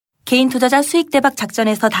개인 투자자 수익 대박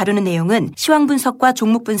작전에서 다루는 내용은 시황 분석과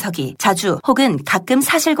종목 분석이 자주 혹은 가끔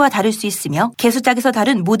사실과 다를 수 있으며 개수작에서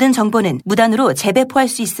다룬 모든 정보는 무단으로 재배포할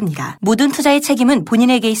수 있습니다. 모든 투자의 책임은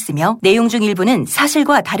본인에게 있으며 내용 중 일부는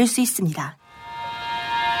사실과 다를 수 있습니다.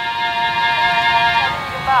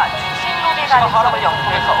 가능성을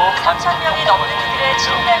연구해서 3,000명이 넘는 이들의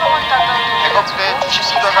침대 공원 같은 백업대 주식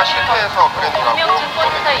투자가 실패해서 그랬더라고. 유명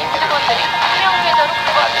증권사 임직원들이 투명 계좌로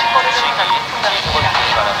그것 거래를 한다는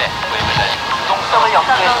부동성을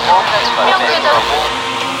연구해서 투명 계좌로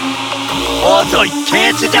어서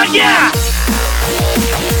개수작이야!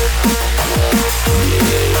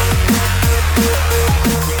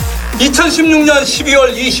 2016년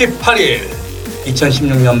 12월 28일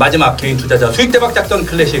 2016년 마지막 개인 투자자 수익 대박 작전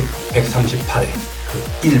클래식 138회 그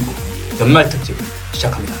 1부 연말 특집을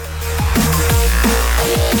시작합니다.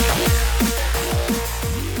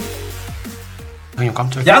 형님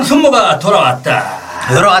깜짝이야. 양순모가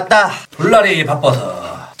돌아왔다. 돌날이 바빠서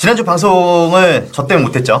지난주 방송을 저 때문에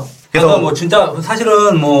못했죠. 그래서 뭐 진짜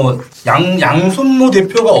사실은 뭐 양순모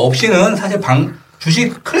대표가 없이는 사실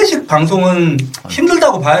주식 클래식 방송은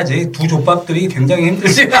힘들다고 봐야지. 두 족밥들이 굉장히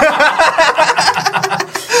힘들지.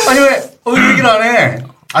 아니 왜 얘기를 안 해?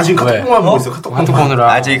 지금 카톡방만 보고 있어. 카톡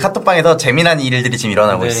보느라. 아직 카톡방에서 재미난 일들이 지금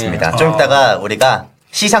일어나고 있습니다. 좀 이따가 우리가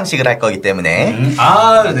시상식을 할 거기 때문에.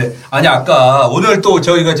 네. 아니 아까 오늘 또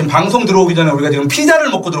저희가 지금 방송 들어오기 전에 우리가 지금 피자를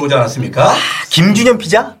먹고 들어오지 않았습니까? 김준현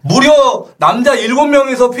피자? 무려 남자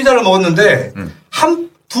 7명이서 피자를 먹었는데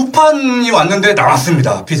두 판이 왔는데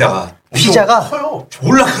남았습니다. 피자가 커요.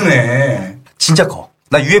 졸라 크네. 진짜 커.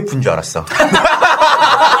 나 UF인 줄 알았어.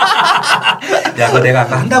 야, 그거 내가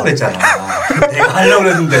아까 한다고 그랬잖아. 내가 하려고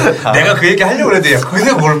그랬는데, 내가 그 얘기 하려고 그랬는데,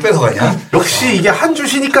 그새 뭘 뺏어가냐? 역시 이게 한 주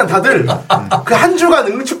쉬니까 다들 그 한 주간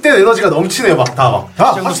응축된 에너지가 넘치네, 막 다.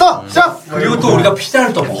 자, 갑시다! 시작! 그리고 또 우리가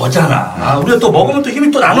피자를 또 먹었잖아. 우리가 또 먹으면 또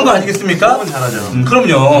힘이 또 나는 거 아니겠습니까? 잘하죠.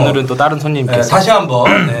 그럼요. 오늘은 또 다른 손님께서. 다시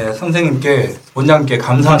한번, 선생님께, 원장님께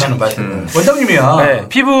감사하다는 말씀. 원장님이야. 네,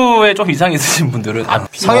 피부에 좀 이상 있으신 분들은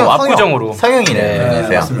압구정으로. 성형이네.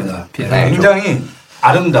 네, 맞습니다. 굉장히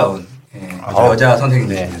아름다운 여자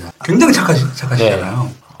선생님이십니다. 굉장히 착하시잖아요.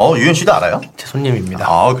 유현 씨도 알아요? 제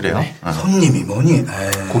손님입니다. 그래요? 네. 손님이 뭐니?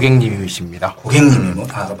 고객님이십니다. 고객님이 뭐?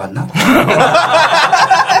 맞나?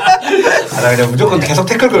 그냥 무조건 계속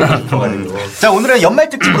태클 걸고 들어가지고. 자, 오늘은 연말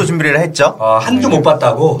특집으로 준비를 했죠. 한 주 못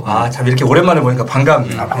봤다고? 참 이렇게 오랜만에 보니까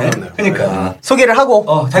반갑네요. 그러니까. 소개를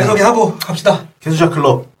하고. 자기소개하고 갑시다. 개수작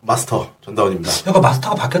클럽 마스터 전다원입니다. 내가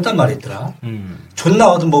마스터가 바뀌었단 말이 있더라. 존나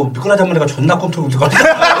뭐 미꾸라지 한 마리가 존나 꼼짝꼼짝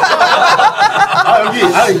여기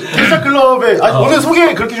개수작 클럽에 오늘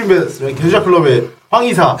소개 그렇게 준비했어요. 개수작 클럽의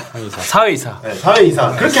황이사, 사회이사. 네,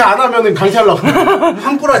 사회이사. 그렇게 안 하면은 강퇴하려고.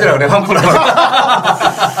 황꾸라지라 그래, 황꾸라지.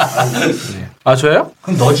 저요?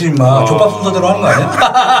 그럼 너지, 임마. 족밥 순서대로 하는 거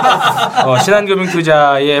아니야?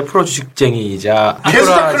 신한금융투자의 프로 주식쟁이이자.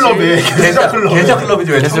 개수작 클럽에. 개수작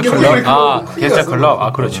클럽이죠. 개수작 클럽. 개수작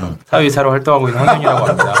클럽. 그렇죠. 사회이사로 활동하고 있는 황현이라고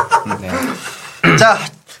합니다. 네. 자,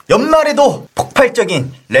 연말에도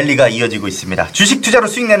폭발적인 랠리가 이어지고 있습니다. 주식 투자로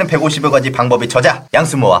수익 내는 150여 가지 방법의 저자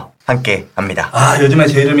양수모와 함께 합니다. 요즘에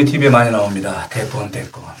제 이름이 TV에 많이 나옵니다. 대권. 네,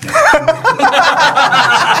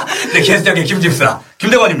 네 개수작의 김집사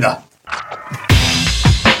김대건입니다.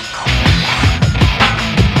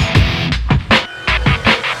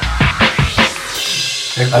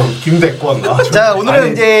 김대권. 자,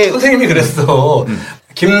 오늘은 이제 선생님이 그랬어.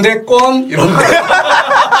 김대권 이런데.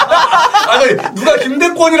 누가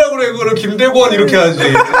김대권이라고 그래. 그걸 김대권 이렇게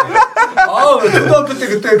하지. 초등학교 때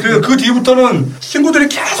그때 그 뒤부터는 친구들이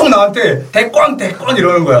계속 나한테 대권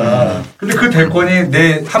이러는 거야. 근데 그 대권이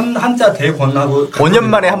내 한자 대권하고 5년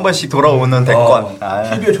만에 한 번씩 돌아오는 대권.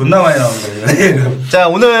 TV에 존나 많이 나오는 거예요. 자,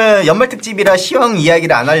 오늘 연말 특집이라 시황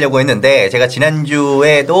이야기를 안 하려고 했는데 제가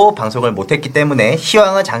지난주에도 방송을 못했기 때문에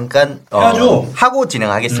시황을 잠깐 하고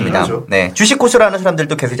진행하겠습니다. 네, 주식 고수를 하는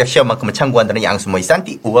사람들도 개수작 시험만큼은 참고한다는 양수모의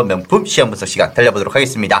산티 우원 명품 시험 분석 시간 달려보도록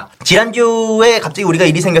하겠습니다. 지난주에 갑자기 우리가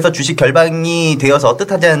일이 생겨서 주식 결방이 되어서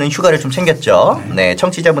뜻하지 않은 휴가를 좀 챙겼죠. 네,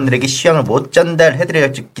 청취자분들에게 시황을 못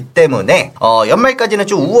전달해드렸기 때문에 연말까지는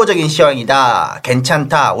좀 우호적인 시황이다,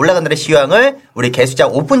 괜찮다, 올라간다는 시황을 우리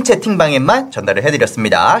개수작 오픈 채팅방에만 전달을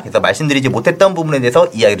해드렸습니다. 그래서 말씀드리지 못했던 부분에 대해서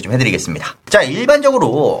이야기를 좀 해드리겠습니다. 자,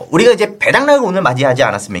 일반적으로 우리가 이제 배당락을 오늘 맞이하지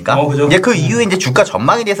않았습니까? 그죠? 이제 그 이후에 이제 주가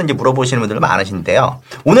전망에 대해서 이제 물어보시는 분들 많으신데요.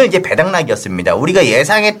 오늘 이제 배당락이었습니다. 우리가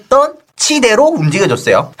예상했던 치대로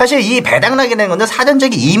움직여줬어요. 사실 이 배당락이라는 것은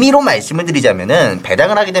사전적인 의미로 말씀을 드리자면은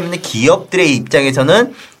배당을 하게 되면 기업들의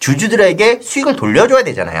입장에서는 주주들에게 수익을 돌려줘야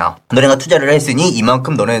되잖아요. 너네가 투자를 했으니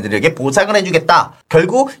이만큼 너네들에게 보상을 해주겠다.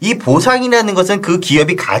 결국 이 보상이라는 것은 그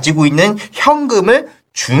기업이 가지고 있는 현금을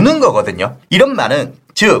주는 거거든요. 이런 말은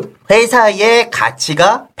즉 회사의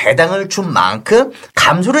가치가 배당을 준 만큼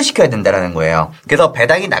감소를 시켜야 된다는 거예요. 그래서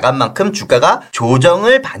배당이 나간 만큼 주가가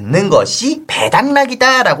조정을 받는 것이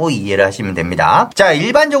배당락이다라고 이해를 하시면 됩니다. 자,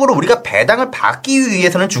 일반적으로 우리가 배당을 받기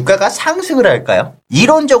위해서는 주가가 상승을 할까요?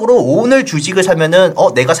 이론적으로 오늘 주식을 사면은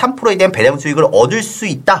내가 3%에 대한 배당 수익을 얻을 수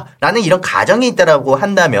있다라는 이런 가정이 있다라고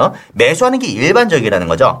한다면 매수하는 게 일반적이라는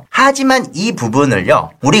거죠. 하지만 이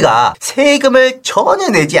부분을요, 우리가 세금을 전혀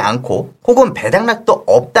내지 않고 혹은 배당락도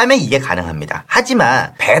없다면 이게 가능합니다.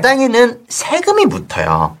 하지만 배당에는 세금이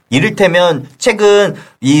붙어요. 이를테면 최근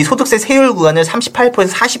이 소득세 세율 구간을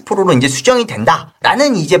 38%에서 40%로 이제 수정이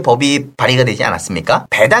된다라는 이제 법이 발의가 되지 않았습니까?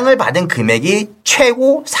 배당을 받은 금액이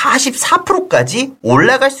최고 44%까지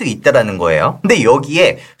올라갈 수 있다라는 거예요. 근데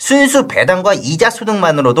여기에 순수 배당과 이자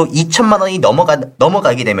소득만으로도 2천만 원이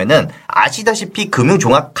넘어가게 되면은 아시다시피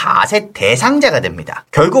금융종합 과세 대상자가 됩니다.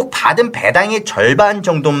 결국 받은 배당의 절반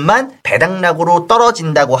정도만 배당락으로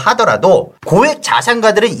떨어진다고 하더라도 고액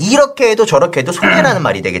자산가들은 이렇게 해도 저렇게 해도 손해라는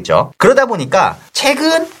말이 되겠죠. 그러다 보니까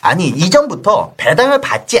이전부터 배당을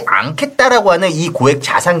받지 않겠다라고 하는 이 고액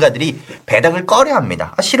자산가들이 배당을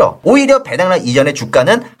꺼려합니다. 싫어. 오히려 배당락 이전에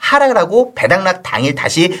주가는 하락을 하고 배당락 당일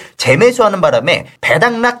다시 재매수하는 바람에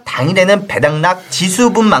배당락 당일에는 배당락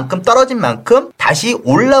지수분만큼 떨어진 만큼 다시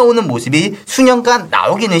올라오는 모습이 수년간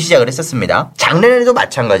나오기는 시작을 했었습니다. 작년에도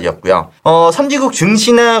마찬가지였고요. 선진국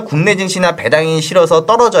증시나 국내 증시나 배당이 실어서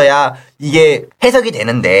떨어져야 이게 해석이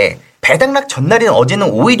되는데 배당락 전날인 어제는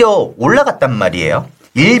오히려 올라갔단 말이에요.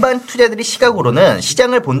 일반 투자들이 시각으로는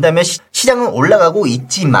시장을 본다면 시장은 올라가고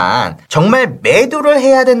있지만 정말 매도를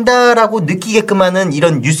해야 된다라고 느끼게끔 하는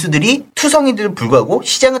이런 뉴스들이 투성이들 불구하고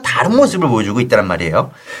시장은 다른 모습을 보여주고 있다는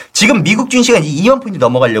말이에요. 지금 미국 증시가 이제 2만 포인트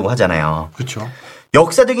넘어가려고 하잖아요. 그렇죠.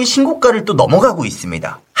 역사적인 신고가를 또 넘어가고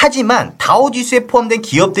있습니다. 하지만 다우지수에 포함된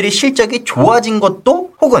기업들의 실적이 좋아진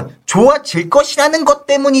것도 혹은 좋아질 것이라는 것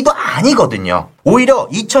때문이도 아니거든요. 오히려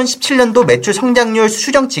 2017년도 매출 성장률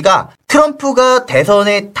수정치가 트럼프가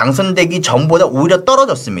대선에 당선되기 전보다 오히려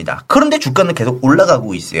떨어졌습니다. 그런데 주가는 계속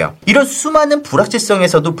올라가고 있어요. 이런 수많은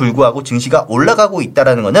불확실성에서도 불구하고 증시가 올라가고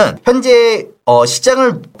있다는 것은 현재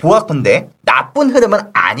시장을 보았건데 나쁜 흐름은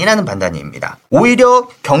아니라는 판단입니다. 오히려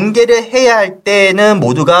경계를 해야 할 때는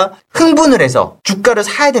모두가 흥분을 해서 주가를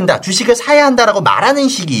사야 된다, 주식을 사야 한다라고 말하는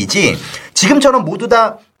시기이지 지금처럼 모두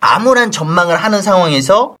다 암울한 전망을 하는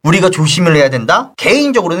상황에서 우리가 조심을 해야 된다?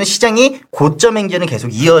 개인적으로는 시장이 고점 행진은 계속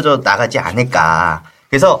이어져 나가지 않을까.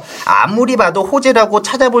 그래서 아무리 봐도 호재라고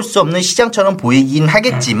찾아볼 수 없는 시장처럼 보이긴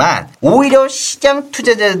하겠지만 오히려 시장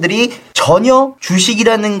투자자들이 전혀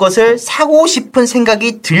주식이라는 것을 사고 싶은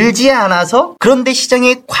생각이 들지 않아서 그런데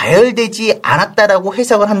시장에 과열되지 않았다라고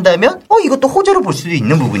해석을 한다면 이것도 호재로 볼 수도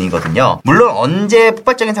있는 부분이거든요. 물론 언제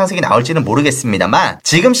폭발적인 상승이 나올지는 모르겠습니다만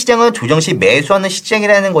지금 시장은 조정 시 매수하는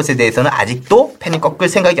시장이라는 것에 대해서는 아직도 펜이 꺾을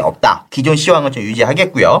생각이 없다. 기존 시황을 좀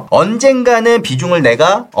유지하겠고요. 언젠가는 비중을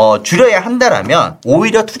내가 줄여야 한다라면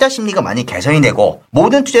오히려 투자 심리가 많이 개선이 되고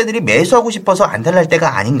모든 투자들이 매수하고 싶어서 안달날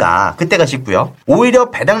때가 아닌가 그때가 싶고요.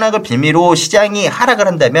 오히려 배당락을 빌미로 시장이 하락을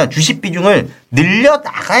한다면 주식 비중을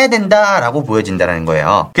늘려나가야 된다라고 보여진다는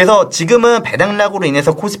거예요. 그래서 지금은 배당락으로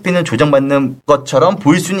인해서 코스피는 조정받는 것처럼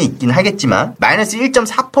보일 수는 있긴 하겠지만 마이너스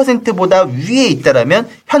 1.4%보다 위에 있다라면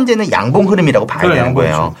현재는 양봉 흐름이라고 봐야 되는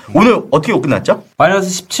거예요. 오늘 어떻게 끝났죠?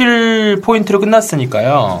 마이너스 17포인트로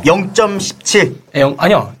끝났으니까요. 0.17.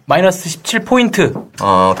 아니요. 마이너스 17포인트.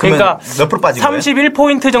 그러니까 몇 프로 빠진 거예요?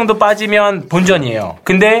 31포인트 정도 빠지면 본전이에요.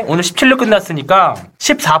 근데 오늘 17로 끝났으니까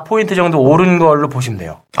 14포인트 정도 오른 걸로 보시면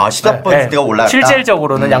돼요. 14포인트가 올라갔다.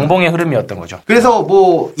 실질적으로는 양봉의 흐름이었던 거죠. 그래서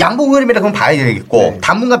뭐 양봉 흐름이라 그럼 봐야 되겠고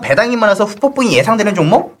당분간 배당이 많아서 후폭풍이 예상되는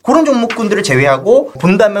종목? 그런 종목군들을 제외하고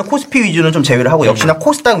본다면 코스피 위주는 좀 제외를 하고 역시나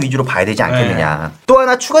코스닥 위주로 봐야 되지 않겠느냐. 또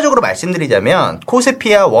하나 추가적으로 말씀드리자면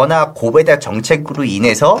코스피와 워낙 고배당 정책으로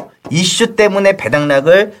인해서 이슈 때문에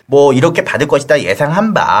배당락을 뭐 이렇게 받을 것이다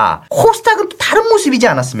예상한 바 코스닥은 또 다른 모습이지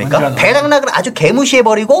않았습니까? 배당락을 아주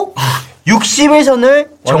개무시해버리고 60일선을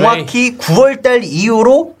정확히 9월달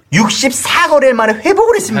이후로 64거래일 만에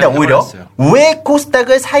회복을 했습니다. 오히려 왜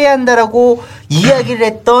코스닥을 사야 한다라고 이야기를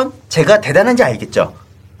했던 제가 대단한지 알겠죠?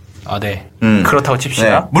 네. 그렇다고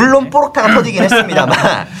칩시다. 네. 물론 뽀록타가 터지긴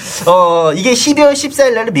했습니다만 이게 12월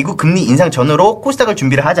 14일 날 미국 금리 인상 전후로 코스닥을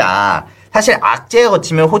준비를 하자. 사실 악재가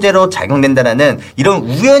거치면 호재로 작용된다는 이런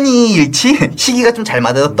우연히 일치 시기가 좀 잘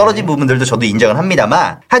맞아서 떨어진 부분들도 저도 인정을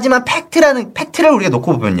합니다만 하지만 팩트를 우리가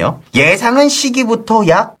놓고 보면요. 예상한 시기부터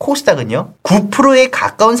약 코스닥은요. 9%에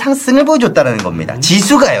가까운 상승을 보여줬다는 겁니다.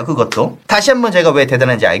 지수가요. 그것도. 다시 한번 제가 왜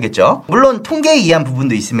대단한지 알겠죠? 물론 통계에 의한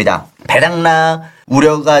부분도 있습니다. 배당락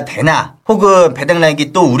우려가 되나 혹은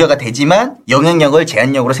배당락이 또 우려가 되지만 영향력을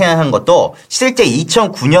제한력으로 생각한 것도 실제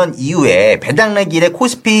 2009년 이후에 배당락일의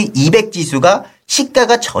코스피 200 지수가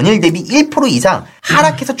시가가 전일 대비 1% 이상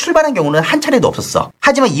하락해서 출발한 경우는 한 차례도 없었어.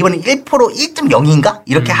 하지만 이번엔 1%, 1.0인가?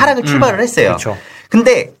 이렇게 하락을 출발을 했어요. 그렇죠.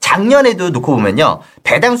 근데 작년에도 놓고 보면요.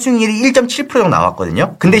 배당 수익률이 1.7% 정도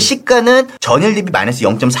나왔거든요. 근데 시가는 전일 대비 마이너스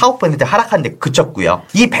 0.45% 하락한 데 그쳤고요.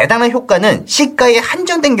 이 배당의 효과는 시가에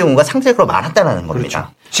한정된 경우가 상대적으로 많았다는 겁니다. 그렇죠.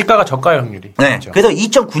 시가가 저가의 확률이. 네. 그렇죠. 그래서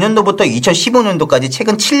 2009년도부터 2015년도까지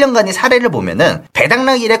최근 7년간의 사례를 보면은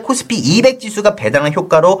배당락 일의 코스피 200 지수가 배당락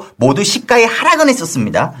효과로 모두 시가에 하락은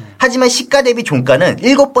했었습니다. 하지만 시가 대비 종가는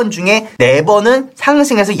 7번 중에 4번은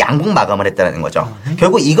상승해서 양봉 마감을 했다는 거죠.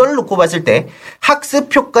 결국 이걸 놓고 봤을 때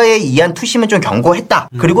학습 효과에 의한 투심은 좀 견고했다.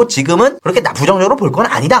 그리고 지금은 그렇게 부정적으로 볼 건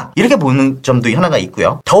아니다. 이렇게 보는 점도 하나가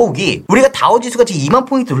있고요. 더욱이 우리가 다우지수가 지금 2만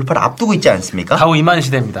포인트 돌파를 앞두고 있지 않습니까? 다우 2만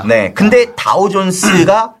시대입니다. 네. 근데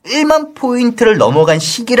다우존스가 1만 포인트를 넘어간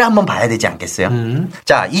시기를 한번 봐야 되지 않겠어요?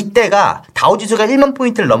 자, 이때가 다우지수가 1만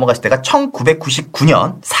포인트를 넘어갔을 때가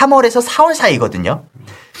 1999년 3월에서 4월 사이거든요.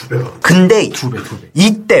 근데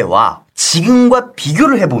이때와 지금과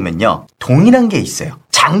비교를 해보면요. 동일한 게 있어요.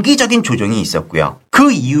 장기적인 조정이 있었고요.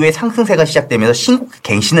 그 이후에 상승세가 시작되면서 신고가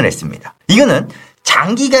갱신을 했습니다. 이거는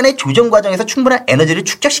장기간의 조정 과정에서 충분한 에너지를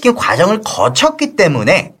축적시킨 과정을 거쳤기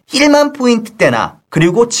때문에 1만 포인트대나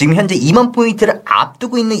그리고 지금 현재 2만 포인트를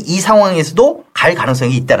앞두고 있는 이 상황에서도 갈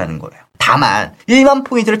가능성이 있다는 거예요. 다만 1만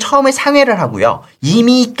포인트를 처음에 상회를 하고요.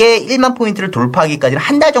 이미 있게 1만 포인트를 돌파하기까지는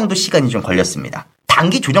한 달 정도 시간이 좀 걸렸습니다.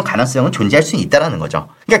 단기 조정 가능성은 존재할 수 있다는 거죠.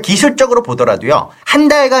 그러니까 기술적으로 보더라도요. 한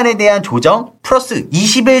달간에 대한 조정 플러스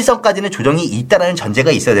 21선까지는 조정이 있다는 전제가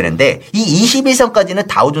있어야 되는데 이 21선까지는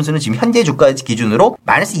다우존스는 지금 현재 주가 기준으로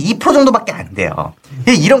마이너스 2% 정도밖에 안 돼요.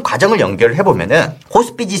 이런 과정을 연결을 해보면은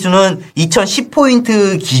코스피 지수는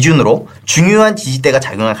 2010포인트 기준으로 중요한 지지대가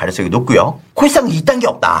작용할 가능성이 높고요. 코스닥은 이딴 게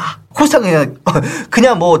없다. 코스닥은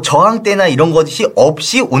그냥 뭐 저항대나 이런 것이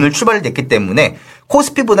없이 오늘 출발이 됐기 때문에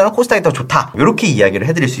코스피보다는 코스닥이 더 좋다. 이렇게 이야기를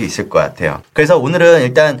해드릴 수 있을 것 같아요. 그래서 오늘은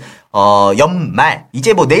일단 연말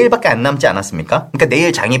이제 뭐 내일밖에 안 남지 않았습니까? 그러니까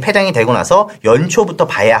내일 장이 폐장이 되고 나서 연초부터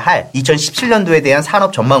봐야 할 2017년도에 대한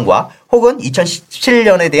산업 전망과 혹은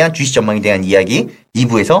 2017년에 대한 주식 전망에 대한 이야기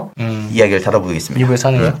 2부에서 이야기를 다뤄보겠습니다. 2부에서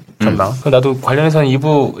하는 거요? 전망. 그럼 나도 관련해서는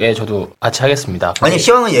 2부에 저도 같이 하겠습니다. 아니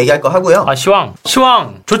시황은 얘기할 거 하고요. 아 시황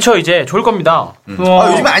좋죠. 이제 좋을 겁니다.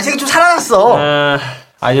 요즘에 안색이 좀 살아났어.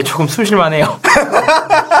 이제 조금 숨쉴만해요.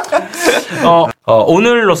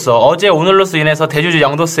 오늘로써 인해서 대주주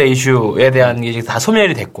양도세 이슈에 대한 게 이제 다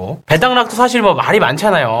소멸이 됐고, 배당락도 사실 뭐 말이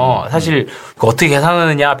많잖아요. 사실, 어떻게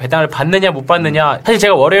계산하느냐, 배당을 받느냐, 못 받느냐. 사실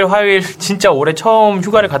제가 월요일, 화요일 진짜 올해 처음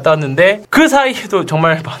휴가를 갔다 왔는데, 그 사이에도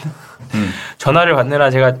정말 많은, 전화를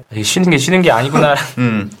받느라 제가 쉬는 게 아니구나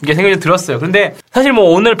이게 생각이 들었어요. 근데 사실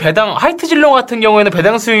뭐 오늘 배당 하이트질러 같은 경우에는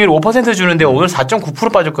배당 수익률 5% 주는데 오늘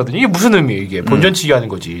 4.9% 빠졌거든요. 이게 무슨 의미예요? 이게 본전치기 하는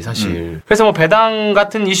거지 사실. 그래서 뭐 배당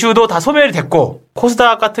같은 이슈도 다 소멸이 됐고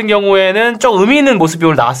코스닥 같은 경우에는 좀 의미 있는 모습이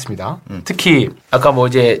오늘 나왔습니다. 특히 아까 뭐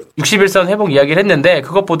이제 61선 회복 이야기를 했는데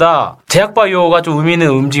그것보다 제약바이오가 좀 의미 있는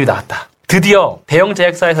움직임이 나왔다. 드디어 대형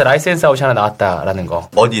제약사에서 라이센스 아웃이 하나 나왔다라는 거.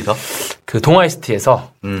 어디서? 그 동아이스트에서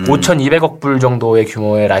 5,200억 불 정도의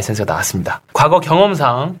규모의 라이센스가 나왔습니다. 과거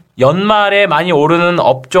경험상 연말에 많이 오르는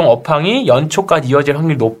업종 업황이 연초까지 이어질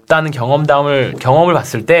확률이 높다는 경험을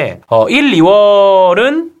봤을 때 1,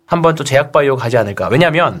 2월은 한번 또 제약바이오 가지 않을까.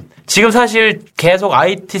 왜냐면 지금 사실 계속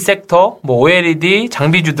IT 섹터, 뭐 OLED,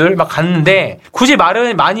 장비주들 막 갔는데 굳이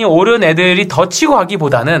많이 오른 애들이 더 치고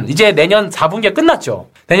가기보다는 이제 내년 4분기가 끝났죠.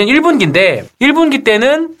 내년 1분기인데 1분기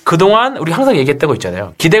때는 그동안 우리 항상 얘기했던 거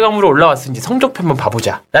있잖아요. 기대감으로 올라왔으니 성적표 한번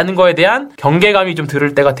봐보자 라는 거에 대한 경계감이 좀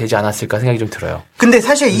들을 때가 되지 않았을까 생각이 좀 들어요. 근데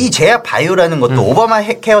사실 이 제약 바이오라는 것도 오바마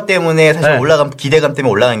케어 때문에 사실 기대감 때문에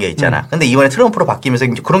올라간 게 있잖아. 근데 이번에 트럼프로 바뀌면서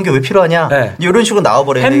그런 게 왜 필요하냐? 이런 식으로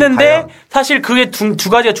나와버렸는데 했는데 사실 그게 두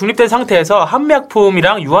가지가 중립된 상태에서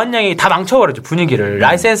한미약품이랑 유한양이 다 망쳐버렸죠. 분위기를.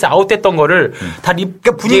 라이센스 아웃됐던 거를 다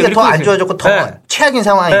그러니까 분위기가 더 안 좋아졌고 더 최악인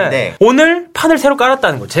상황인데 오늘 판을 새로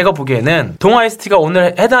깔았다는 거. 제가 보기에는 동아IST가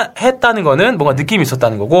오늘 했다는 거는 뭔가 느낌이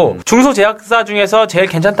있었다는 거고 중소제약사 중에서 제일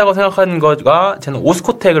괜찮다고 생각하는 거가 저는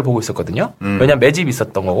오스코텍을 보고 있었거든요. 왜냐면 매집이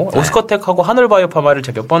있었던 거고 오스코텍하고 한올바이오파마를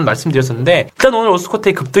제가 몇 번 말씀드렸었는데 일단 오늘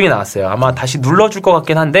오스코텍 급등이 나왔어요. 아마 다시 눌러줄 것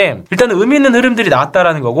같긴 한데 일단은 의미 있는 흐름들이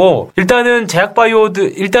나왔다라는 거고 일단은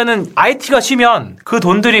일단은 IT가 쉬면 그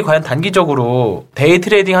돈들이 과연 단기적으로 데이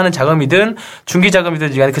트레이딩 하는 자금이든 중기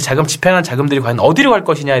자금이든 그 자금 집행하는 자금들이 과연 어디로 갈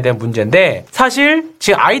것이냐에 대한 문제인데 사실 지금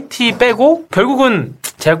지금 IT 빼고 결국은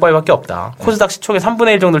제약바이오밖에 없다. 코스닥 시총의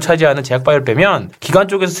 3분의 1 정도를 차지하는 제약바이오를 빼면 기관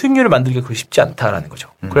쪽에서 수익률을 만들기가 그렇게 쉽지 않다라는 거죠.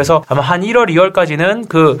 그래서 아마 한 1월, 2월까지는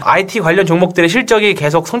그 IT 관련 종목들의 실적이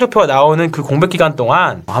계속 성적표가 나오는 그 공백 기간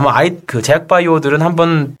동안 아마 그 제약바이오들은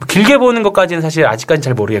한번 길게 보는 것까지는 사실 아직까지는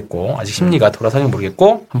잘 모르겠고 아직 심리가 돌아서는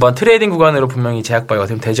모르겠고 한번 트레이딩 구간으로 분명히 제약바이오가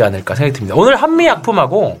되지 않을까 생각이 듭니다. 오늘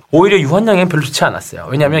한미약품하고 오히려 유한양행 별로 좋지 않았어요.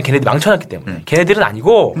 왜냐하면 걔네들이 망쳐놨기 때문에. 걔네들은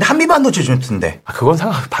아니고. 근데 한미반도체 좋던데. 그건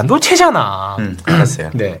반도체잖아.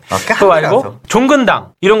 알았어요. 네. 그거 말고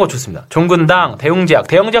종근당 이런 거 좋습니다. 종근당,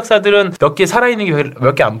 대형제약사들은 몇 개 살아있는 게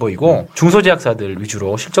몇 개 안 보이고 중소제약사들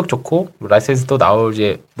위주로 실적 좋고 라이센스 또 나올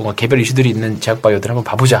이제 뭔가 개별 이슈들이 있는 제약바이오들 한번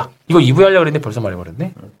봐보자. 이거 2부 하려고 그랬는데 벌써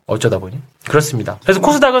말해버렸네. 어쩌다 보니. 그렇습니다. 그래서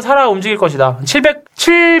코스닥은 살아 움직일 것이다. 700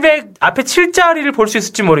 앞에 7자리를 볼 수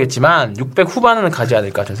있을지 모르겠지만 600 후반은 가지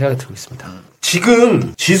않을까 저는 생각이 들고 있습니다.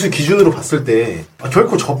 지금 지수 기준으로 봤을 때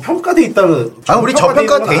결코 저평가돼 있다는. 우리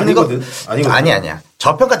저평가돼 있는 거 아니야.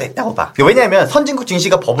 저평가됐다고 봐. 왜냐하면 선진국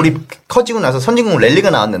증시가 버블이 커지고 나서 선진국 랠리가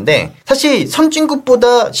나왔는데 사실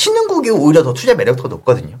선진국보다 신흥국이 오히려 더 투자 매력도가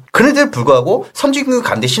높거든요. 그런데도 불구하고 선진국이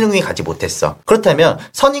갔는데 신흥국이 가지 못했어. 그렇다면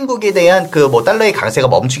선진국에 대한 달러의 강세가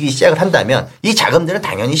멈추기 시작을 한다면 이 자금들은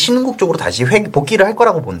당연히 신흥국 쪽으로 다시 복귀를 할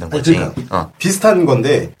거라고 보는 거지. 비슷한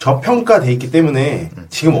건데 저평가돼 있기 때문에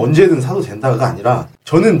지금 언제든 사도 된다가 아니라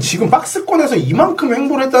저는 지금 박스권에서 이만큼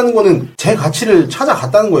횡보를 했다는 거는 제 가치를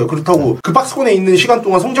찾아갔다는 거예요. 그렇다고 그 박스권에 있는 시간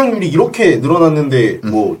동안 성장률이 이렇게 늘어났는데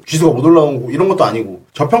뭐 지수가 못 올라오고 이런 것도 아니고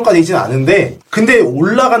저평가되지는 않은데 근데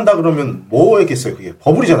올라간다 그러면 뭐였겠어요. 그게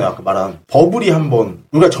버블이잖아요. 아까 말한 버블이 한번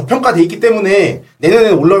우리가 저평가돼 있기 때문에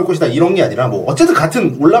내년에는 올라올 것이다 이런 게 아니라 뭐 어쨌든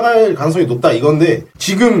같은 올라갈 가능성이 높다 이건데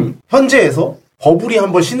지금 현재에서 버블이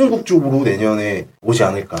한번 신흥국 쪽으로 내년에 오지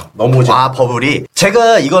않을까. 넘어오지 않을까. 버블이.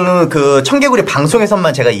 제가 이거는 그 청개구리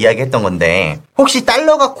방송에서만 제가 이야기했던 건데 혹시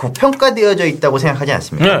달러가 고평가되어져 있다고 생각하지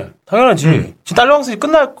않습니까? 네, 당연하지. 지금 달러 강세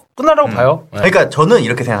끝나라고 봐요. 네. 그러니까 저는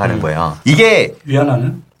이렇게 생각하는 거예요. 이게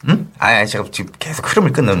위안화는? 응? 제가 지금 계속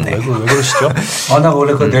흐름을 끊는데. 왜 그러시죠? 나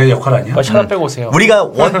원래 그건 내 역할 아니야? 차단 빼고 오세요. 우리가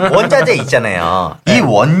원자재 있잖아요. 네. 이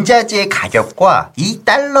원자재 가격과 이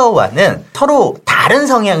달러와는 서로 다른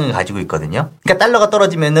성향을 가지고 있거든요. 그러니까 달러가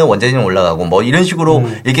떨어지면은 원자재는 올라가고 뭐 이런 식으로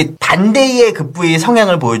이렇게 반대의 급부의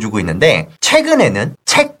성향을 보여주고 있는데 최근에는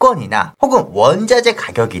채권이나 혹은 원자재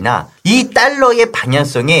가격이나 이 달러의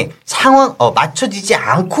방향성에 맞춰지지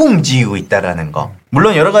않고 움직이고 있다라는 거.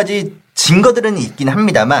 물론 여러 가지 증거들은 있긴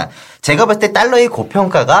합니다만 제가 봤을 때 달러의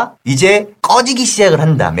고평가가 이제 꺼지기 시작을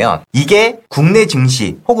한다면 이게 국내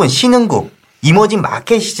증시 혹은 신흥국 이머징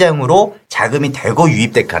마켓 시장으로 자금이 대거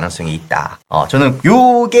유입될 가능성이 있다. 저는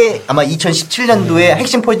요게 아마 2017년도에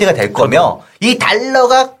핵심 포인트가 될 거며 이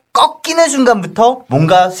달러가 꺾이는 순간부터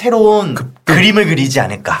뭔가 새로운 그림을 그리지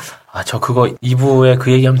않을까. 저 그거 2부에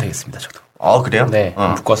그 얘기하면 되겠습니다. 저도. 그래요? 네.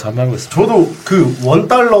 묶어서 한번 해보겠습니다. 저도 그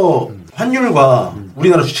원달러 환율과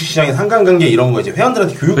우리나라 주식시장의 상관관계 이런 거 이제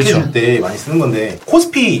회원들한테 교육해줄 때 많이 쓰는 건데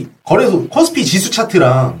코스피 지수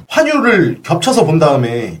차트랑 환율을 겹쳐서 본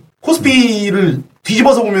다음에 코스피를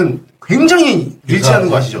뒤집어서 보면 굉장히 일치하는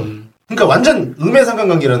거 아시죠? 그러니까 완전 음의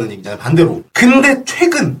상관관계라는 얘기잖아요. 반대로. 근데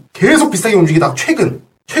최근 계속 비슷하게 움직이다가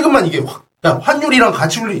최근만 이게 환율이랑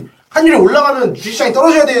환율이 올라가면 주식시장이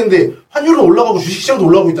떨어져야 되는데 환율은 올라가고 주식시장도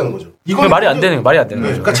올라가고 있다는 거죠. 이건 말이 안 되는 거죠.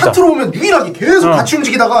 그러니까 차트로 보면 유일하게 계속 같이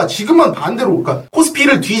움직이다가 지금만 반대로 그러니까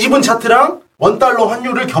코스피를 뒤집은 차트랑 원달러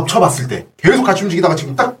환율을 겹쳐봤을 때 계속 같이 움직이다가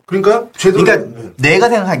지금 딱 그러니까 내가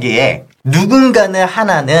생각하기에 누군가는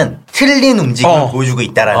하나는 틀린 움직임을 보여주고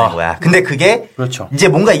있다라는 거야. 근데 그게 이제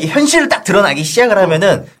뭔가 이게 현실을 딱 드러나기 시작을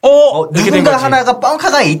하면은 누군가 하나가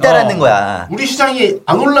뻥카가 있다라는 거야. 우리 시장이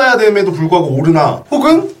안 올라야 됨에도 불구하고 오르나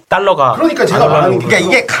혹은 달러가 그러니까 제가 말하는 게 그러니까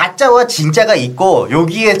이게 가짜와 진짜가 있고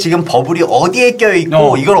여기에 지금 버블이 어디에 껴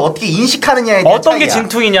있고 이걸 어떻게 인식하느냐에 대한 어떤 차이야. 게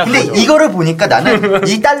진퉁이냐. 근데 이거를 보니까 나는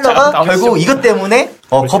이 달러가 결국 이것 때문에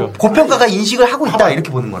고평가가 인식을 하고 있다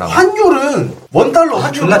이렇게 보는 거라고. 환율은 원달러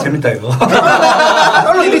환율 존나 재밌다 이거.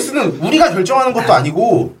 달러 인덱스는 우리가 결정하는 것도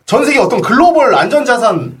아니고 전 세계 어떤 글로벌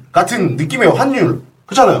안전자산 같은 느낌의 환율.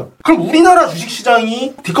 그렇잖아요. 그럼 우리나라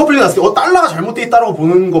주식시장이 디커플링 났을 때 달러가 잘못돼 있다라고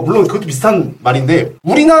보는 거 물론 그것도 비슷한 말인데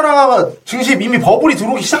우리나라 증시에 이미 버블이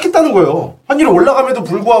들어오기 시작했다는 거예요. 환율이 올라감에도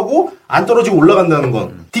불구하고 안 떨어지고 올라간다는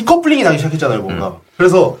건 디커플링이 나기 시작했잖아요. 뭔가.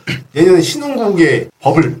 그래서 내년에 신흥국의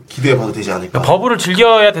버블 기대해봐도 되지 않을까. 버블을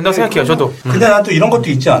즐겨야 된다고 생각해요. 저도. 근데 난 또 이런 것도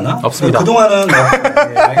있지 않아? 없습니다. 그동안은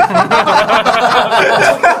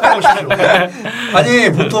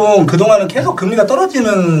아니 보통 그동안은 계속 금리가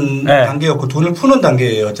떨어지는 단계였고 돈을 푸는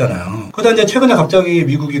단계였잖아요. 그러다 이제 최근에 갑자기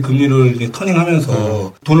미국이 금리를 이제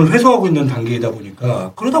터닝하면서 돈을 회수하고 있는 단계이다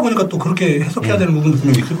보니까 그러다 보니까 또 그렇게 해석해야 되는 부분도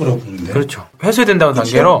분명히 있을 거라고 보는데. 그렇죠. 회수된다는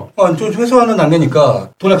단계로. 좀 회수하는 단계니까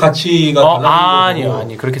돈의 가치가 달라지는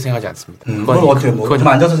아니 그렇게 생각하지 않습니다. 그건 어때요? 뭐 좀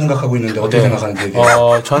앉아서 생각하고 있는데 어떻게 생각하는지.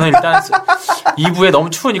 저는 일단 2부에 너무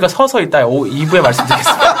추우니까 서서 이따 2부에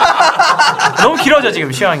말씀드리겠습니다. 너무 길어져 지금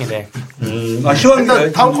시황이. 네. 시황이 일단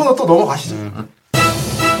다음 코너 또 넘어가시죠.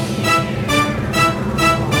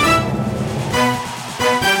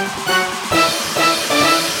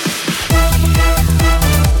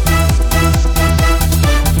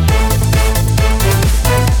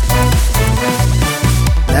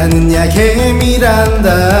 나는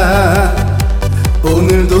야개미란다.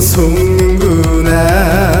 오늘도 속는구나.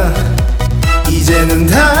 이제는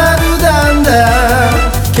다르단다.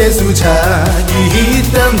 개수작이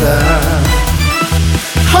있단다.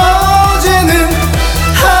 어제는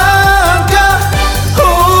한가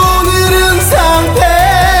오늘은 상패.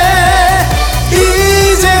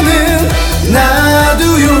 이제는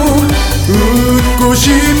나도요 웃고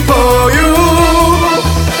싶어요.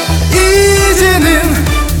 이제는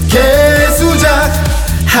개수작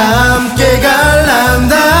함께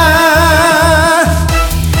갈란다.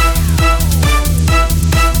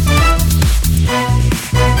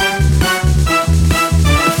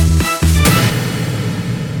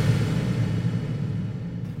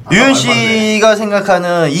 유현 씨가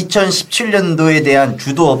생각하는 2017년도에 대한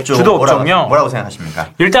주도 업종이요? 뭐라고 생각하십니까?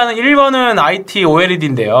 일단은 1번은 IT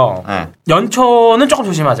OLED인데요. 네. 연초는 조금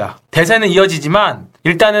조심하자. 대세는 이어지지만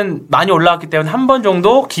일단은 많이 올라왔기 때문에 한 번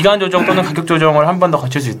정도 기간 조정 또는 가격 조정을 한 번 더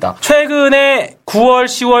거칠 수 있다. 최근에 9월,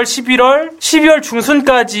 10월, 11월, 12월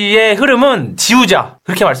중순까지의 흐름은 지우자.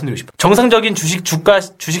 그렇게 말씀드리고 싶어요. 정상적인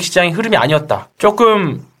주식시장의 흐름이 아니었다.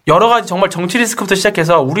 조금 여러 가지 정말 정치 리스크부터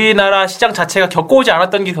시작해서 우리나라 시장 자체가 겪어오지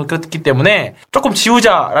않았던 게 겪었기 때문에 조금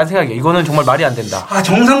지우자라는 생각이에요. 이거는 정말 말이 안 된다.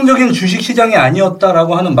 정상적인 주식 시장이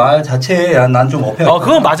아니었다라고 하는 말 자체에 난 좀 어폐.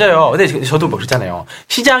 그건 맞아요. 근데 저도 뭐 그렇잖아요.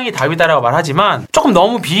 시장이 답이다라고 말하지만 조금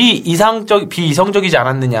너무 비이성적이지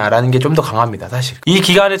않았느냐라는 게 좀 더 강합니다. 사실. 이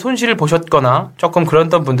기간에 손실을 보셨거나 조금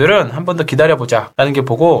그랬던 분들은 한 번 더 기다려보자라는 게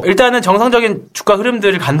보고 일단은 정상적인 주가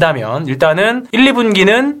흐름들을 간다면 일단은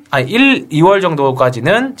 2월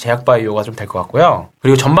정도까지는 제약바이오가 좀 될 것 같고요.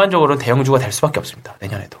 그리고 전반적으로 대형주가 될 수밖에 없습니다.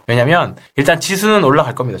 내년에도. 왜냐면 일단 지수는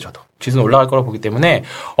올라갈 겁니다. 저도. 지수는 올라갈 거라고 보기 때문에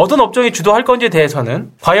어떤 업종이 주도할 건지에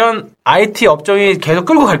대해서는 과연 IT 업종이 계속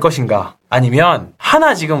끌고 갈 것인가 아니면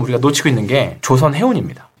하나 지금 우리가 놓치고 있는 게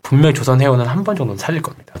조선해운입니다. 분명히 조선해운은 한 번 정도는 살릴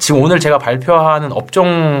겁니다. 지금 오늘 제가 발표하는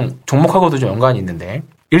업종 종목하고도 좀 연관이 있는데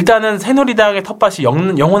일단은 새누리당의 텃밭이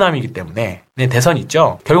영호남이기 때문에 대선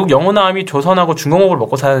있죠. 결국 영호남이 조선하고 중공업을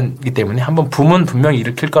먹고 살기 때문에 한번 붐은 분명히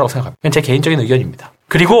일으킬 거라고 생각합니다. 이건 제 개인적인 의견입니다.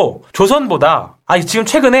 그리고 조선보다 지금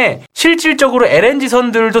최근에 실질적으로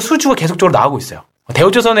LNG선들도 수주가 계속적으로 나오고 있어요.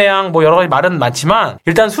 대우조선해양 여러 가지 말은 많지만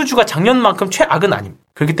일단 수주가 작년만큼 최악은 아닙니다.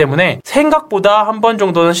 그렇기 때문에 생각보다 한 번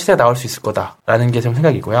정도는 시세가 나올 수 있을 거다라는 게 제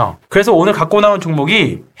생각이고요. 그래서 오늘 갖고 나온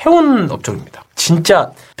종목이 해운 업종입니다.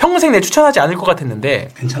 진짜 평생 내 추천하지 않을 것 같았는데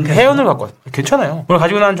해운을 갖고 왔어요. 괜찮아요. 오늘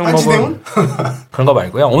가지고 나온 종목은 한진해운? 그런 거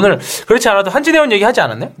말고요. 오늘 그렇지 않아도 한진해운 얘기 하지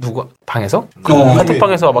않았나요? 누구 방에서?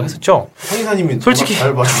 카톡방에서 막 했었죠. 황희사님이 솔직히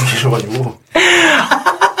잘 봐주고 계셔가지고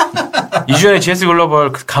 2주 전에 GS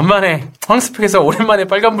글로벌 간만에 황스펙에서 오랜만에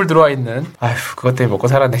빨간불 들어와 있는 그것 때문에 먹고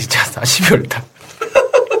살았네 진짜 12월달.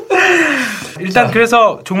 일단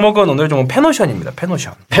그래서 종목은 오늘 종목 페노션입니다.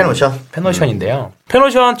 페노션인데요.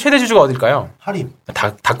 페노션 최대 주주가 어딜까요? 하림.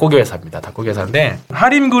 닭고기 회사입니다. 닭고기 회사인데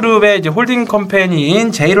하림그룹의 이제 홀딩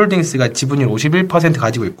컴퍼니인 제이홀딩스가 지분율 51%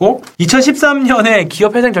 가지고 있고 2013년에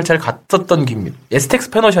기업 회생 절차를 갔었던 기입니다.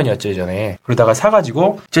 에스텍스 페노션이었죠 예전에. 그러다가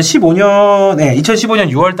사가지고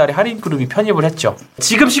 2015년 6월달에 하림그룹이 편입을 했죠.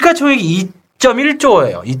 지금 시가총액이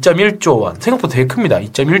 2.1조예요. 2.1조 원. 생각보다 되게 큽니다.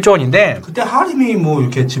 2.1조 원인데 그때 하림이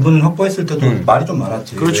이렇게 지분 확보했을 때도 말이 좀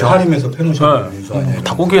많았지. 그렇죠. 하림에서 페노션 인수하냐.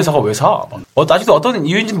 닭고기 회사가 왜 사? 아직도 어떤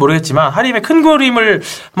이유인지는 모르겠지만 하림의 큰 그림을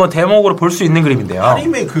한번 대목으로 볼 수 있는 그림인데요.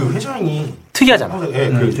 하림의 그 회장이 특이하잖아.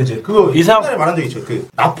 그거 옛날에 말한 적 있죠. 그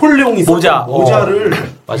나폴레옹이 모자를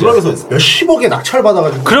유럽에서 몇십억에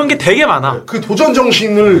낙찰받아가지고 그런 게 되게 많아. 그 도전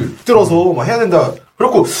정신을 들어서 막 해야 된다.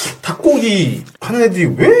 그렇고 닭고기 하는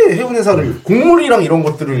애들이 왜 해운 회사를 곡물이랑 이런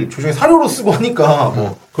것들을 조정해 사료로 쓰고 하니까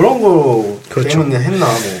그런 거 때문에 했나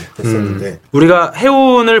뭐 그랬었는데 우리가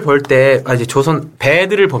해운을 볼 때 이제 조선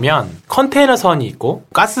배들을 보면 컨테이너선이 있고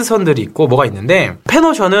가스선들이 있고 뭐가 있는데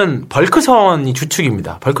펜오션은 벌크선이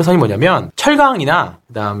주축입니다. 벌크선이 뭐냐면 철강이나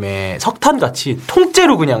그다음에 석탄 같이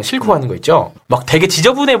통째로 그냥 싣고 가는 거 있죠. 막 되게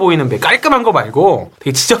지저분해 보이는 배, 깔끔한 거 말고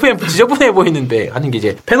되게 지저분해 보이는 배 하는 게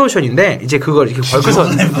이제 펜오션인데 이제 그걸 이렇게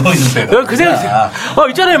벌크선. 지저분해 보이는 배. 그 생각.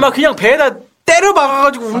 있잖아요. 막 그냥 배에다 때려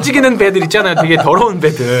박아가지고 움직이는 배들 있잖아요. 되게 더러운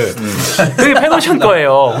배들. 그게 펜오션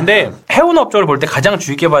거예요. 근데 해운 업종을 볼 때 가장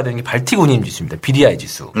주의 깊게 봐야 되는 게 발틱 운임 지수입니다. BDI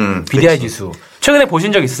지수. BDI 지수. 최근에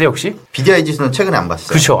보신 적 있으세요 혹시? BDI 지수는 최근에 안 봤어요.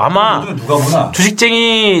 그렇죠. 아마 누가 보나?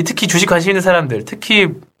 주식쟁이 특히 주식 관심 있는 사람들 특히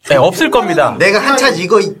없을 겁니다. 내가 한참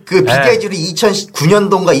이거 그 BDI 지수를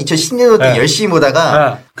 2009년도인가 2010년도 열심히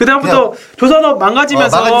보다가 그 다음부터 조선업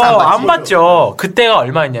망가지면서 안 봤죠. 그때가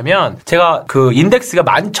얼마였냐면 제가 그 인덱스가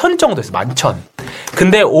 11,000 정도였어요. 11,000.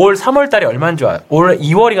 근데 올 3월 달에 얼마인 줄 올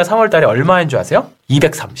 2월인가 3월 달에 얼마인 줄 아세요?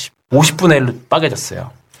 230. 50분의 1로 빠개졌어요.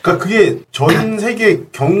 그러니까 그게 전 세계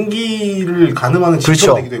경기를 가늠하는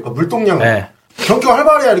지표가 되기도 했고 물동량 경기가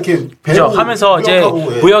활발해야 이렇게 그렇죠. 하면서 이제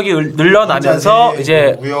무역이 늘어나면서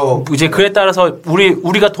이제 그에 따라서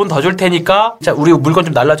우리가 돈 더 줄 테니까 자 우리 물건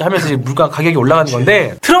좀 날라줘 하면서 이제 물건 가격이 올라가는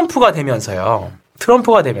건데 트럼프가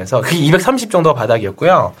되면서 그게 230 정도가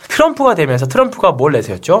바닥이었고요. 트럼프가 뭘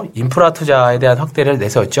내세웠죠? 인프라 투자에 대한 확대를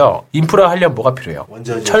내세웠죠. 인프라 하려면 뭐가 필요해요?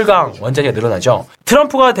 철강, 원자재가 늘어나죠.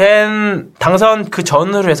 트럼프가 당선 그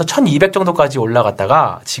전후로 해서 1200 정도까지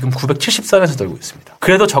올라갔다가 지금 970선에서 돌고 있습니다.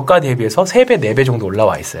 그래도 저가 대비해서 3배, 4배 정도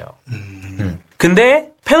올라와 있어요. 근데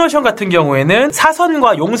펜오션 같은 경우에는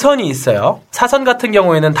사선과 용선이 있어요. 사선 같은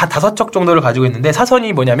경우에는 다 5척 정도를 가지고 있는데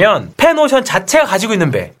사선이 뭐냐면 펜오션 자체가 가지고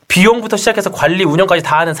있는 배. 비용부터 시작해서 관리, 운영까지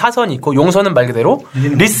다 하는 사선이 있고 용선은 말 그대로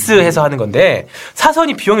리스해서 하는 건데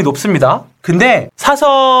사선이 비용이 높습니다. 근데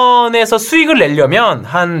사선에서 수익을 내려면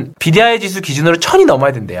한 BDI 지수 기준으로 1000이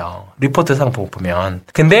넘어야 된대요. 리포트상 보면.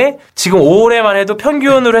 근데 지금 올해만 해도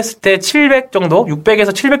평균으로 했을 때 700 정도,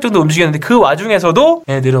 600에서 700 정도 움직였는데 그 와중에서도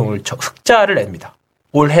얘네들은 오늘 흑자를 냅니다.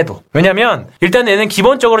 올 해도. 왜냐면 일단 얘는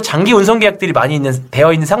기본적으로 장기 운송 계약들이 많이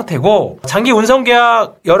되어 있는 상태고 장기 운송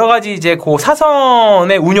계약 여러 가지 이제 그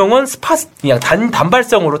사선의 운용은 스팟 그냥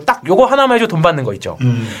단발성으로 딱 요거 하나만 해줘 돈 받는 거 있죠.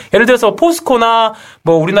 예를 들어서 포스코나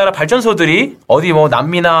뭐 우리나라 발전소들이 어디 뭐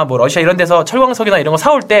남미나 뭐 러시아 이런 데서 철광석이나 이런 거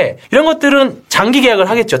사올 때 이런 것들은 장기 계약을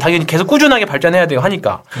하겠죠. 당연히 계속 꾸준하게 발전해야 돼요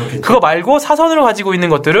하니까. 그거 말고 사선으로 가지고 있는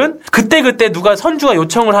것들은 그때 누가 선주가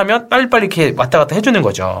요청을 하면 빨리빨리 이렇게 왔다 갔다 해주는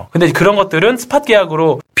거죠. 근데 그런 것들은 스팟 계약으로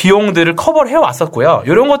비용들을 커버를 해왔었고요.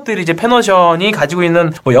 이런 것들이 이제 펜오션이 가지고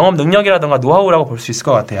있는 뭐 영업 능력이라든가 노하우라고 볼 수 있을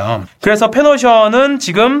것 같아요. 그래서 펜오션은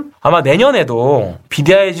지금 아마 내년에도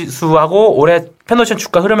BDI 지수하고 올해 펜오션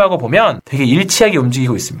주가 흐름하고 보면 되게 일치하게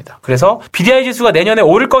움직이고 있습니다. 그래서 BDI 지수가 내년에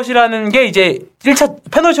오를 것이라는 게 이제 1차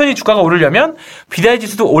펜오션이 주가가 오르려면 BDI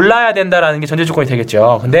지수도 올라야 된다라는 게 전제 조건이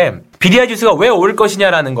되겠죠. 근데 BDI 지수가 왜 오를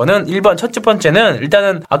것이냐라는 거는 첫 번째는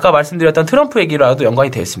일단은 아까 말씀드렸던 트럼프 얘기로도 연관이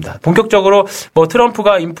되어 있습니다. 본격적으로 뭐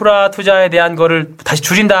트럼프가 인프라 투자에 대한 거를 다시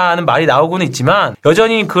줄인다는 말이 나오고는 있지만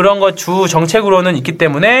여전히 그런 거 주 정책으로는 있기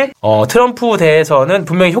때문에 트럼프 대에서는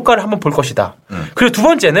분명히 효과를 한번 볼 것이다. 그리고 두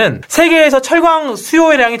번째는 세계에서 철강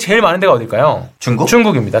수요량이 제일 많은 데가 어딜까요?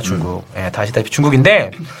 중국입니다. 중국. 예, 다시 중국인데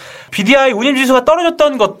BDI 운임지수가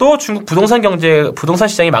떨어졌던 것도 중국 부동산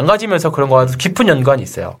시장이 망가지면서 그런 거와 깊은 연관이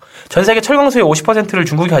있어요. 전 세계 철강 수요 50%를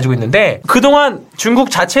중국이 가지고 있는데 그동안 중국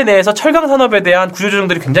자체 내에서 철강 산업에 대한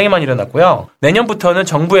구조조정들이 굉장히 많이 일어났고요. 내년부터는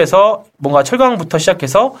정부에서 뭔가 철강부터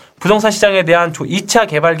시작해서 부동산 시장에 대한 2차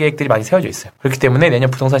개발 계획들이 많이 세워져 있어요. 그렇기 때문에 내년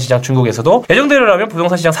부동산 시장 중국에서도 예정대로라면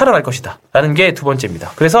부동산 시장 살아날 것이다. 라는 게 두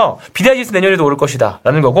번째입니다. 그래서 BDI 지수 내년에도 오를 것이다.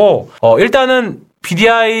 라는 거고 일단은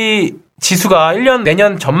BDI 지수가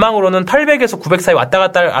내년 전망으로는 800에서 900 사이 왔다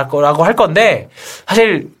갔다 할 거라고 할 건데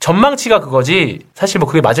사실 전망치가 그거지 사실 뭐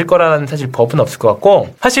그게 맞을 거라는 사실 법은 없을 것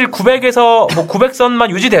같고 사실 900에서 뭐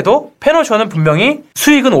 900선만 유지돼도 펜오션은 분명히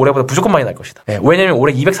수익은 올해보다 무조건 많이 날 것이다. 네, 왜냐면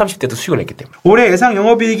올해 230대도 수익을 냈기 때문에. 올해 예상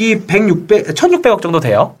영업이익이 1600억 정도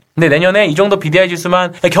돼요. 근데 내년에 이 정도 BDI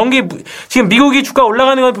지수만 지금 미국이 주가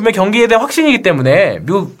올라가는 건 분명히 경기에 대한 확신이기 때문에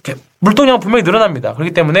미국 물동량은 분명히 늘어납니다.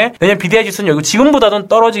 그렇기 때문에 내년 BDI 지수는 여기 지금보다는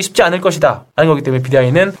떨어지기 쉽지 않을 것이다. 라는 거기 때문에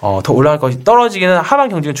BDI는 더 올라갈 떨어지기는 하반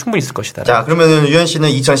경쟁은 충분히 있을 것이다. 자, 그러면은 유현 씨는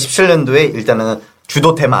 2017년도에 일단은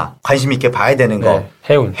주도 테마 관심 있게 봐야 되는 거.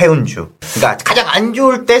 해운주. 그러니까 가장 안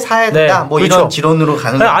좋을 때 사야 된다. 뭐 그렇죠. 이런 지론으로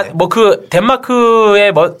가는 거. 뭐 그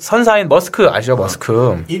덴마크의 선사인 머스크 아시죠?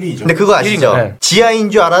 머스크. 1위죠. 근데 그거 아시죠? 네. 지하인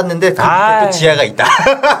줄 알았는데 그 밑에 또 지하가 있다.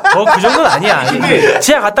 그 정도는 아니야.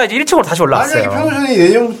 지하 갔다 이제 1층으로 다시 올라왔어요. 만약에 평소전이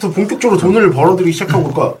내년부터 본격적으로 돈을 벌어들이기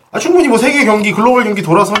시작하고 그러니까 충분히 뭐 세계 경기, 글로벌 경기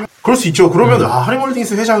돌아서면 그럴 수 있죠. 그러면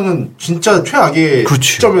하림홀딩스 회장은 진짜 최악의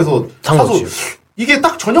시점에서 사서 이게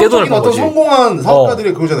딱 전형적인 어떤 성공한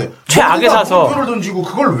사업가들의 그거잖아요. 최악에 사서 목표를 던지고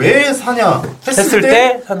그걸 왜 사냐 했을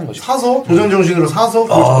때 사는 거죠. 사서 도전 정신으로 사서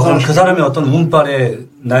그럼 그 사람이 어떤 운빨에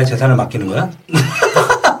나의 재산을 맡기는 거야?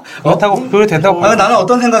 그렇다고 그거 된다고. 나는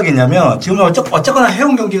어떤 생각이냐면 지금 어쨌거나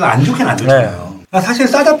해운 경기가 안 좋긴 안 좋잖아요. 사실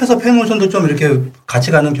싸잡혀서 펜오션도 좀 이렇게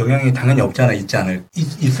같이 가는 경향이 당연히 없지 않아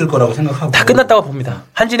있을 거라고 생각하고 다 끝났다고 봅니다.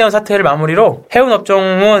 한진해운 사태를 마무리로 해운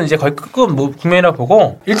업종은 이제 거의 끝 국면이라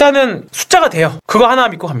보고 일단은 숫자가 돼요. 그거 하나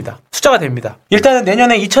믿고 갑니다. 숫자가 됩니다. 일단은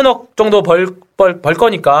내년에 2천억 정도 벌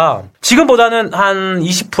거니까 지금보다는 한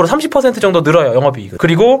 20% 30% 정도 늘어요. 영업이익.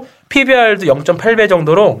 그리고 PBR도 0.8배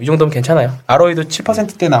정도로 이 정도면 괜찮아요. ROE도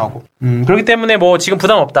 7%대 나오고. 그렇기 때문에 뭐 지금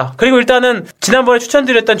부담 없다. 그리고 일단은 지난번에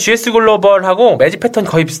추천드렸던 GS 글로벌하고 매집 패턴이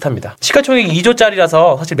거의 비슷합니다. 시가총액이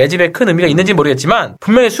 2조짜리라서 사실 매집에 큰 의미가 있는지 모르겠지만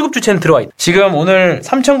분명히 수급 주체는 들어와 있다. 지금 오늘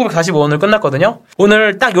 3,945원을 끝났거든요.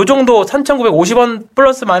 오늘 딱 요 정도 3,950원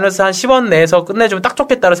플러스 마이너스 한 10원 내에서 끝내주면 딱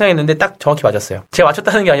좋겠다고 생각했는데 딱 정확히 맞았어요. 제가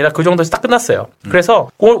맞췄다는 게 아니라 그 정도에서 딱 끝났어요. 그래서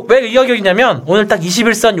왜 이 가격이냐면 오늘 딱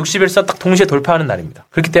 21선, 61선 딱 동시에 돌파하는 날입니다.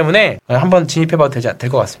 그렇기 때문에 한번 진입해봐도 될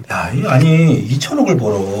것 같습니다. 야, 아니 2천억을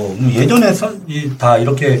벌어. 예전에 다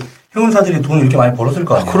이렇게 회원사들이 돈을 이렇게 많이 벌었을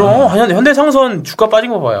거 아니야. 그럼 현대상선 주가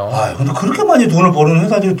빠진 거 봐요. 근데 그렇게 많이 돈을 버는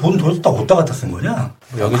회사들이 돈 벌었다 어디다 갖다 쓴 거냐?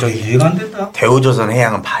 여기저기 이해가 안 된다. 대우조선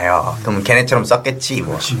해양은 봐요. 그럼 걔네처럼 썼겠지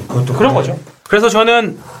뭐. 그것도 그런 거죠. 그래서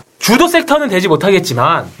저는 주도 섹터는 되지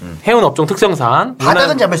못하겠지만 해운 업종 특성상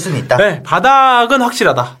바닥은 잡을 수는 있다. 네, 바닥은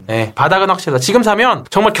확실하다. 네, 바닥은 확실하다. 지금 사면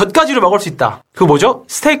정말 곁가지로 먹을 수 있다. 그 뭐죠?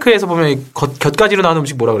 스테이크에서 보면 곁가지로 나오는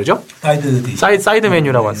음식 뭐라 그러죠? 사이드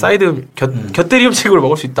메뉴라고 하는 사이드 곁들이 음식으로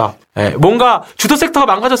먹을 수 있다. 네, 뭔가 주도 섹터가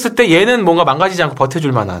망가졌을 때 얘는 뭔가 망가지지 않고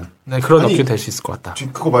버텨줄 만한 그런 업종이 될 수 있을 것 같다.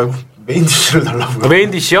 그거 말고 메인 디쉬를 달라고요.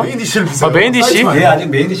 메인 디쉬요? 메인 디쉬를 비싸요. 메인 디쉬? 얘 아직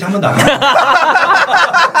메인 디쉬 한 번도 안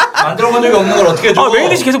만들어본 적이 없는 걸 어떻게 해줘? 메인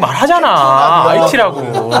디쉬 계속 말하잖아.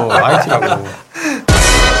 IT라고. IT라고.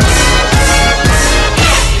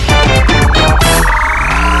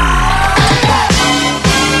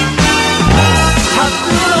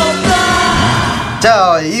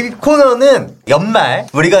 자, 이 코너는 연말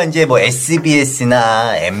우리가 이제 뭐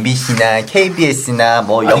SBS나 MBC나 KBS나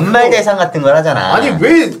뭐 연말 대상 같은 걸 하잖아. 아니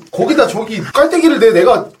왜 거기다 저기 깔때기를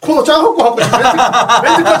내가 코너 짜갖고 하고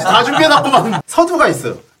멘트까지 다 준비해놨구만. 서두가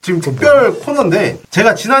있어요. 지금 특별 코너인데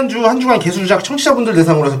제가 지난주 한 주간 개수작 청취자분들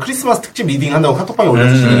대상으로 해서 크리스마스 특집 리딩 한다고 카톡방에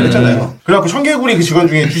올려서 진행을 했잖아요. 그래갖고 청개구리 그 직원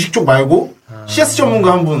중에 주식 쪽 말고 CS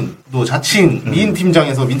전문가 한 분도 자칭 미인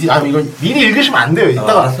팀장에서 이거 미리 읽으시면 안 돼요.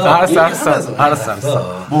 이따가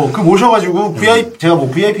알았어. 뭐 그 모셔가지고 제가 뭐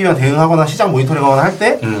VIP만 대응하거나 시장 모니터링하거나 할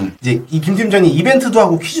때 이제 이 김 팀장이 이벤트도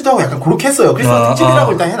하고 퀴즈도 하고 약간 그렇게 했어요. 크리스마스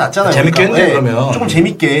특집이라고 일단 해놨잖아요. 재밌게 했네 그러면. 조금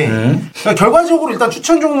재밌게. 그러니까 결과적으로 일단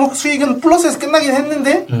추천 종목 수익은 플러스에서 끝나긴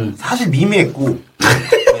했는데 사실 미미했고.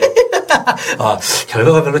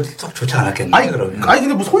 결과가 별로 썩 좋지 않았겠네. 아니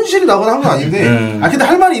근데 뭐 손실이 나거나 한 건 아닌데. 근데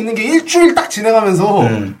할 말이 있는 게 일주일 딱 지나가면서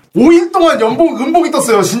 5일 동안 음봉이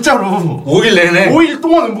떴어요. 진짜로. 5일 내내? 5일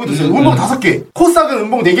동안 음봉이 떴어요. 음봉 5개. 코스닥은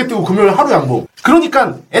음봉 4개 뜨고 금요일 하루 양봉.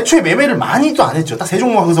 그러니까 애초에 매매를 많이 또 안 했죠. 딱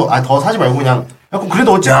 3종목 하고서 더 사지 말고 그냥.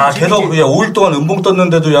 그래도 어쨌든. 계속 그냥 5일 동안 음봉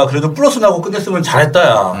떴는데도 그래도 플러스 나고 끝냈으면 잘했다,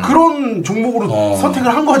 야. 그런 종목으로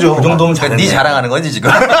선택을 한 거죠. 그 정도면 잘했네. 네 자랑하는 거지,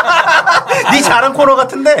 지금. 네 자랑 코너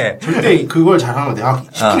같은데. 절대 그걸 자랑하면 돼.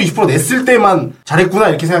 10% 20% 냈을 때만 잘했구나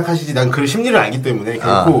이렇게 생각하시지. 난 그 심리를 알기 때문에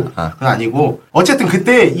결코 그건 아니고. 어쨌든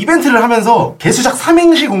그때 이벤트를 하면서 개수작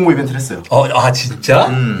삼행시 공모 이벤트를 했어요. 진짜?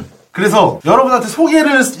 그래서 여러분한테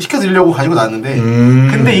소개를 시켜드리려고 가지고 나왔는데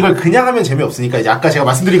근데 이걸 그냥 하면 재미없으니까 이제 아까 제가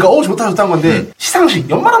말씀드리니까 좋다 한 건데 시상식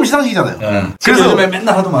연말하면 시상식이잖아요. 그래서 요즘에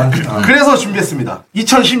맨날 하더만. 그래서 준비했습니다.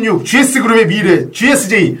 2016 GS그룹의 미래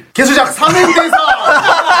GSJ 개수작 3행대상.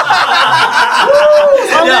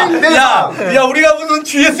 야, 우리가 무슨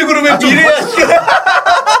GS그룹의 미래야.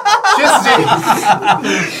 GSJ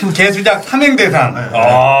개수작 3행대상.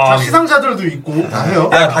 자, 시상자들도 있고 다 해요.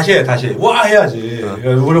 야, 다시 해. 와 해야지.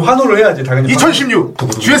 우리 환호를 해야지 당연히. 2016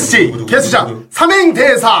 GSJ 개수작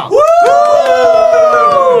 3행대상.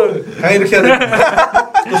 당연히 이렇게 해야 돼.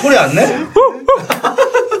 또 소리 안 내?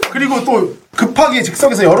 그리고 또 급하게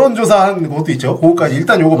즉석에서 여론조사한 것도 있죠. 그거까지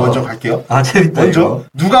일단 요거 먼저 갈게요. 재밌다. 먼저 이거.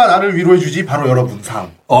 누가 나를 위로해주지? 바로 여러분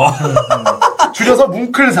상. 줄여서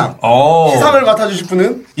뭉클상. 시상을 맡아주실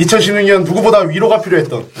분은 2016년 누구보다 위로가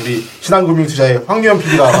필요했던 우리 신한금융투자의 황유현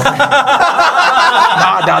PD가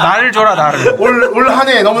나를 줘라, 나를. 올 한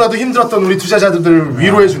해 너무나도 힘들었던 우리 투자자들을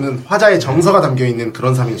위로해주는 화자의 정서가 담겨있는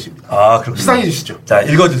그런 삼행시입니다. 그렇군요. 시상해 주시죠. 자,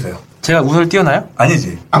 읽어주세요. 제가 웃을 띄우나요?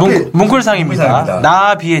 아니지. 뭉클상입니다.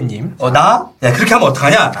 나비애님. 나? 야, 그렇게 하면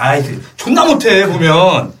어떡하냐? 아이, 존나 못해,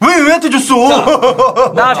 보면. 왜 왜한테 줬어?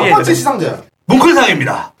 첫 나비애님. 번째 시상자야.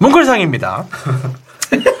 뭉클상입니다. 뭉클상입니다.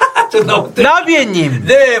 존나 못해. 나비애님.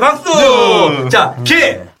 네, 박수! 자,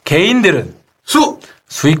 개인들은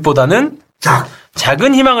수익보다는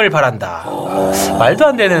작은 희망을 바란다. 말도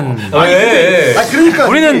안 되는. 왜? 그러니까.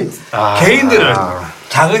 우리는 개인들은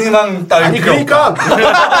작은 희망 따위. 아니, 그러니까.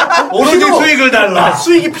 오로지 수익을 달라.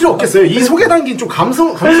 수익이 필요 없겠어요. 이 속에 담긴 좀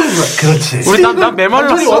감성이. 그렇지. 우리 난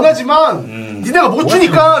메말랐어. 완전히 원하지만, 니네가 못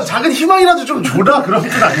주니까 작은 희망이라도 좀 줘라. 그런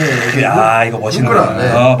뜻 아니에요. 야, 이거 멋있네.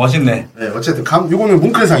 네. 멋있네. 네, 어쨌든 요거는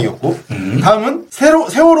뭉클상이었고. 다음은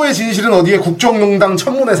세월호의 진실은 어디에 국정농단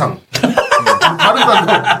천문회상. 다른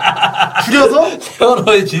단어. 줄여서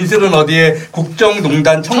세월호의 진실은 어디에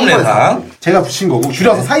국정농단 청문회상. 제가 붙인 거고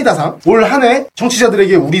줄여서 사이다상. 올 한 해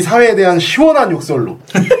청취자들에게 우리 사회에 대한 시원한 욕설로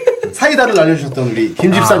사이다를 알려주셨던 우리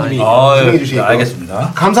김 집사님이 진행해 주시겠고요.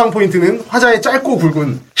 알겠습니다. 감상 포인트는 화자의 짧고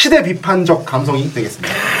굵은 시대 비판적 감성이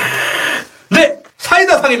되겠습니다. 네,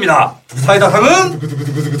 사이다상입니다. 사이다상은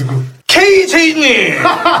KJ님.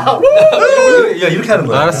 야, 이렇게 하는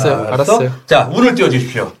거야. 알았어요. 자, 운을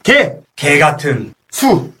띄워주십시오. 개 같은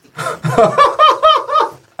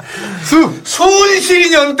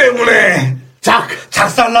수은시년 때문에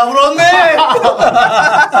작살나 불었네.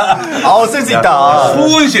 센스 있다.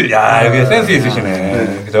 수은실. 야, 이게 센스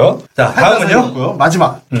있으시네. 그죠? 자, 다음은요?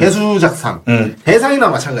 마지막 개수작상. 대상이나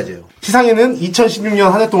마찬가지예요. 시상에는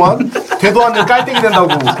 2016년 한 해 동안 되도 않는 깔땡이 된다고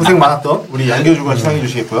고생 많았던 우리 양교주가 시상해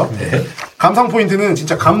주시겠고요. 네. 감상 포인트는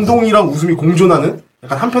진짜 감동이랑 웃음이 공존하는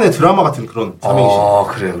약간 한편의 드라마 같은 그런 삼행시.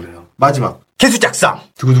 그래요. 마지막 개수작상.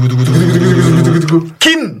 두구두구두구두구두구두구두구.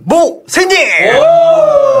 김모세님.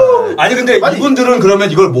 아니 근데 이분들은 그러면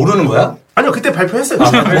이걸 모르는 거야? 아니요, 그때 발표했어요.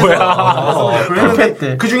 뭐야?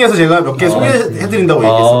 발표했는데 그 중에서 제가 몇 개 소개해드린다고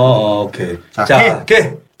얘기했어요. 오케이. 자,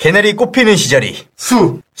 개나리 꽃피는 시절이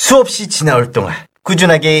수없이 지나올 동안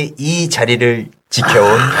꾸준하게 이 자리를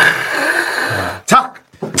지켜온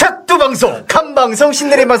작두방송, 감방송,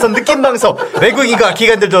 신내림 방송, 느낌 방송, 외국인과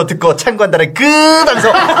기관들도 듣고 참고한다는 그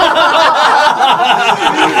방송.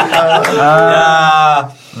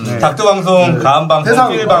 작두방송, 가음방송,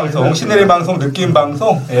 필방송, 신내림 방송, 느낌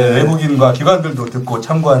방송, 외국인과 기관들도 듣고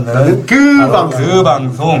참고한다는 그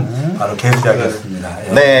방송, 바로 개수작이었습니다.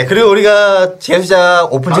 네, 그리고 우리가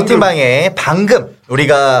개수작 오픈 채팅방에 방금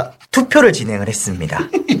우리가 투표를 진행을 했습니다.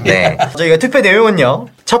 네. 저희가 투표 내용은요.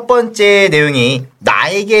 첫 번째 내용이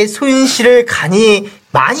나에게 손실을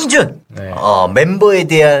많이 준 멤버에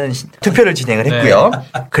대한 투표를 진행을 했고요.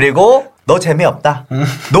 그리고 너 재미없다.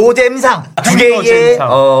 노잼상 두 개의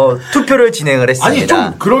투표를 진행을 했습니다. 아니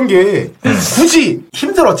좀 그런 게 굳이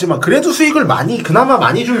힘들었지만 그래도 수익을 그나마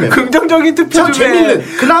많이 준 멤버. 긍정적인 투표 참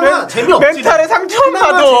재밌는. 그나마 재미없지. 멘탈에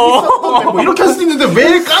상처받아. 뭐 이렇게 할 수 있는데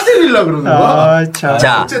왜 까대리려 그러는 거야?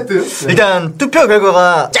 자, 어쨌든 일단 투표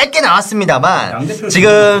결과가 짧게 나왔습니다만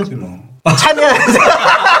지금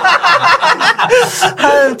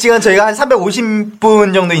지금 저희가 한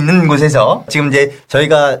 350분 정도 있는 곳에서 지금 이제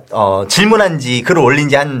저희가 질문한 지 글을 올린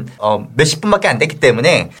지 한 몇십 분밖에 안 됐기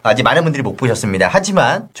때문에 아직 많은 분들이 못 보셨습니다.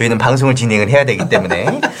 하지만 저희는 방송을 진행을 해야 되기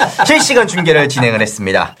때문에 실시간 중계를 진행을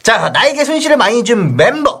했습니다. 자, 나에게 손실을 많이 준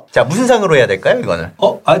멤버. 자, 무슨 상으로 해야 될까요, 이거는?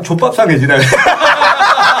 족밥상이지네.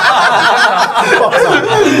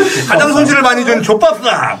 가장 손실을 많이 준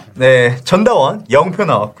족밥상. 네, 전다원 0표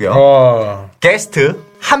나왔고요. 게스트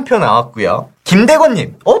 1표 나왔고요.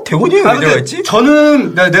 김대건님, 대건이 왜 들어갔지?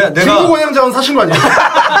 저는 내가 중국원양자원 사신 거 아니에요?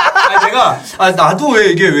 나도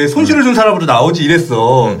왜 손실을 준 사람으로 나오지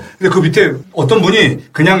이랬어. 근데 그 밑에 어떤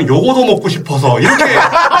분이 그냥 요거도 먹고 싶어서 이렇게.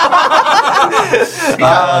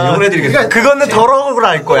 욕을 해드리겠습니다. 그거는 더러울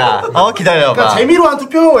알 거야. 기다려봐. 그러니까 재미로 한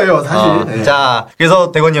투표예요, 사실. 네. 자,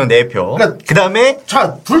 그래서 대건이 형 4표. 그 다음에.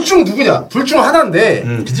 자, 둘 중 누구냐? 둘 중 하나인데.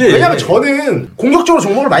 그치. 왜냐면 저는 공격적으로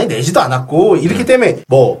종목을 많이 내지도 않았고, 이렇기 때문에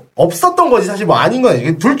없었던 거지, 사실 아닌 건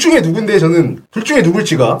아니지. 둘 중에 누군데 저는, 둘 중에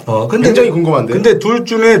누굴지가 굉장히 궁금한데. 근데 둘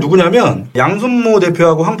중에 누구냐면, 양순모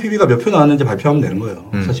대표하고 황피비가 몇 표 나왔는지 발표하면 되는 거예요,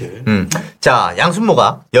 사실. 자,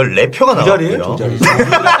 양순모가 14표가 나왔고요. 두 자리.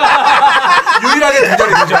 유일하게 두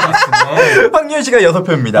자리. 황유현 씨가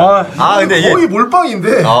 6표입니다. 근데 거의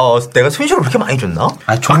몰빵인데. 내가 손실을 그렇게 많이 줬나?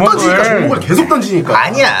 종목을 계속 던지니까.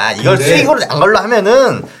 아니야. 이걸 수익으로 난 걸로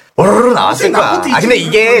하면은, 오르르 나왔을 거야. 근데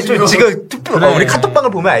이게 좀 지금 투표, 우리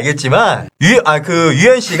카톡방을 보면 알겠지만,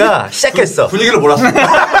 유현 씨가 시작했어. 분위기를 몰랐어.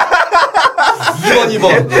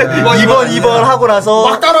 2번 하고 나서.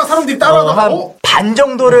 막 따라, 사람들이 따라가. 반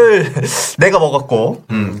정도를 내가 먹었고,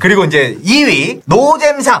 그리고 이제 2위,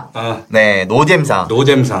 노잼상. 네, 노잼상.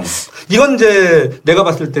 이건 이제 내가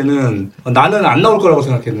봤을 때는 나는 안 나올 거라고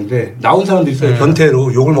생각했는데, 나온 사람들이 있어요.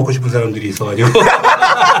 변태로 욕을 먹고 싶은 사람들이 있어가지고.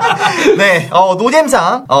 네,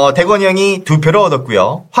 노잼상, 대건이 형이 2표를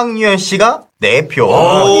얻었고요. 황유현 씨가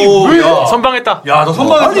 4표. 왜? 선방했다. 야, 너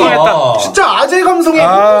선방했다. 진짜 아재 감성의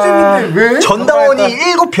노잼인데 왜? 전다원이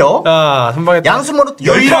 7표. 선방했다. 양수모로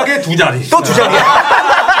유일하게 2자리. 또 2자리야.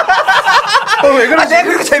 왜 그래? 내가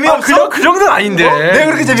그렇게 재미없어? 그 정도는 아닌데. 내가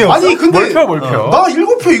그렇게 재미없어? 아니, 근데. 몰표. 나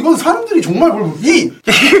 7표, 이건 사람들이 정말 이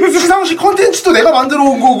시상식 컨텐츠도 내가 만들어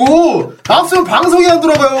온 거고, 나 없으면 방송이 안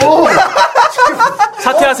들어가요.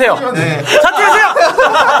 사퇴하세요. 사퇴하세요!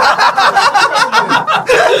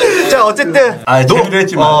 자, 어쨌든. 재미로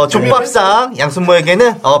했지만. 족밥상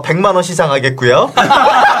양순모에게는 100만원 시상하겠고요.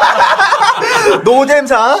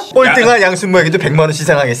 노잼상 꼴등한 양순모에게도 100만원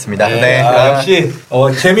시상하겠습니다. 네. 역시,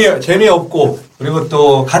 재미없고, 그리고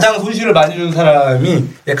또 가장 손실을 많이 준 사람이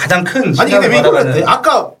가장 큰. 아니, 근데 왜 이러는데?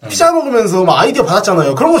 아까 피자 먹으면서 막 아이디어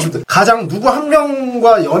받았잖아요. 그런 거 싶대. 가장 누구 한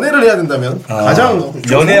명과 연애를 해야 된다면, 가장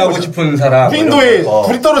연애하고 싶은 사람. 무인도에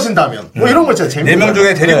불이 떨어진다면, 뭐 이런 거 있잖아요. 재밌는 4명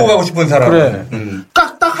중에 데리고 가고 싶은 사람. 그래.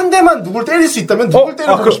 딱 한 대만 누굴 때릴 수 있다면 누굴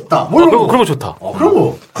때리고 싶다. 뭐 이런 거. 그런 거 좋다. 그런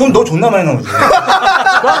거. 그럼 너 존나 많이 나오지.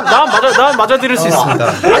 난 맞아들일 수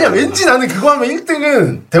있습니다. 아니야, 왠지 나는 그거 하면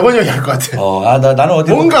 1등은 대건이 형이 할 것 같아. 나는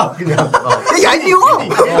어디. 뭔가, 그냥. 야, 이거!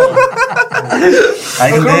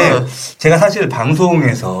 아니, 근데 제가 사실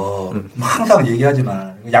방송에서 항상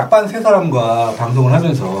얘기하지만 약반 세 사람과 방송을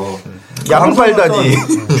하면서 야방 빨다니.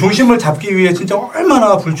 중심을 잡기 위해 진짜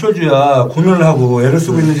얼마나 불철주야 고민을 하고 애를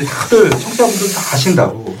쓰고 있는지 다들 청취자분들 다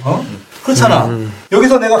아신다고. 그렇잖아.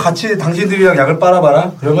 여기서 내가 같이 당신들이랑 약을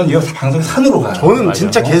빨아봐라. 그러면 이 방송이 산으로 가요. 저는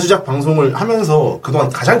진짜 개수작 방송을 하면서 그동안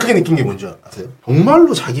가장 크게 느낀 게 뭔지 아세요?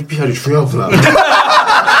 정말로 자기 PR이 중요하구나.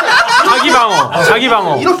 자기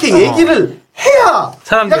방어. 이렇게 얘기를 해야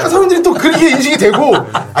약간 사람들이 또 그렇게 인식이 되고,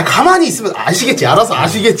 가만히 있으면 아시겠지. 알아서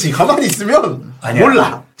아시겠지. 가만히 있으면 아니야.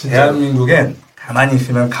 몰라. 진짜. 대한민국엔 가만히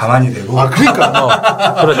있으면 가만히 되고.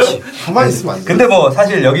 그러니까. 그렇지. 가만히 있으면 안 돼. 근데 뭐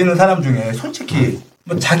사실 여기 있는 사람 중에 솔직히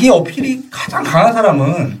뭐 자기 어필이 가장 강한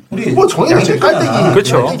사람은 우리 정해졌지. 깔때기.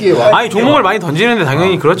 그렇죠. 아니, 종목을 많이 던지는데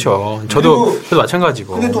당연히 그렇죠. 저도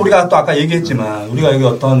마찬가지고. 근데 또 우리가 또 아까 얘기했지만 우리가 여기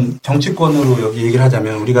어떤 정치권으로 여기 얘기를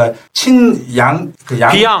하자면 우리가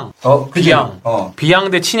비양. 비양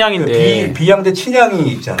대 친양인데. 비양 대 친양이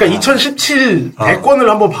있잖아. 그러니까 2017 대권을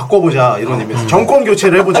한번 바꿔보자 이런 의미에서 정권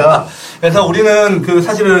교체를 해보자. 그래서 우리는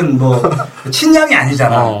사실은 뭐 친양이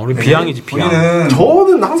아니잖아. 우리 비양이지, 비양.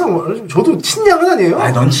 저는 항상 저도 친양은 아니에요.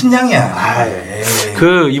 넌 친양이야.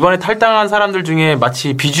 이번에 탈당한 사람들 중에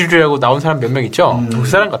마치 비주류라고 나온 사람 몇 명 있죠? 그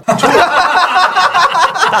사람 같아.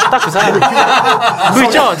 딱 그 사람. 그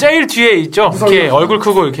있죠? 제일 뒤에 있죠? 이렇게 얼굴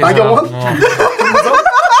크고 이렇게. 나경원?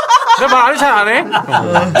 내가 말 잘 안 해?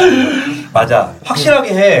 맞아. 확실하게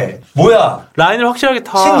해. 뭐야? 라인을 확실하게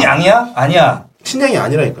타. 친양이야? 아니야. 친양이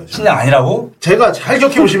아니라니까요. 친양 아니라고? 제가 잘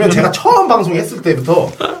기억해보시면 제가 처음 방송했을 때부터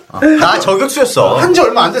나 저격수였어. 한지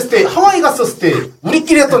얼마 안 됐을 때 하와이 갔었을 때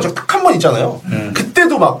우리끼리 했던 적 딱 한 번 있잖아요.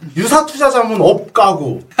 그때도 막 유사 투자자문 업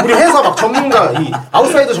가고 우리 회사 막 전문가 이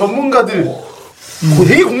아웃사이더 전문가들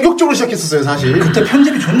되게 공격적으로 시작했었어요, 사실. 그때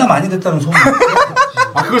편집이 존나 많이 됐다는 소문.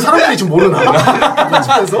 그걸 사람들이 지금 모르나?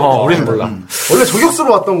 우리는 몰라. 원래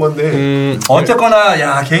저격수로 왔던 건데.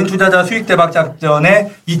 어쨌거나, 개인 투자자 수익 대박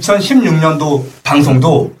작전의 2016년도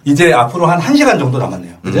방송도 이제 앞으로 한 1시간 정도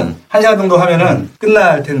남았네요. 그죠? 1시간 정도 하면은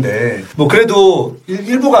끝날 텐데, 뭐 그래도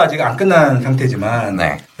일부가 아직 안 끝난 상태지만,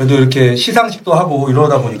 그래도 이렇게 시상식도 하고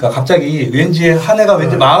이러다 보니까 갑자기 왠지 한 해가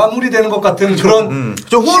왠지 마무리되는 것 같은 그런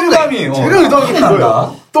좀 실감이 제가 의도한 게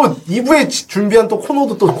그거예요. 또 2부에 준비한 또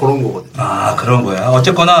코너도 또 그런 거거든요. 그런 거야.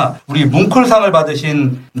 어쨌거나 우리 뭉클상을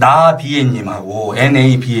받으신 나비애님하고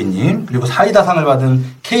NA비애님, 그리고 사이다상을 받은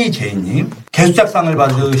KJ님, 개수작상을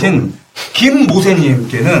받으신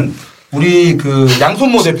김모세님께는 우리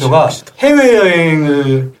양손모 대표가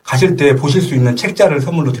해외여행을 가실 때 보실 수 있는 책자를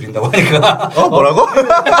선물로 드린다고 하니까. 뭐라고?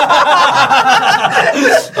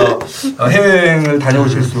 해외여행을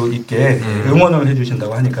다녀오실 수 있게 응원을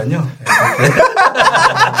해주신다고 하니까요.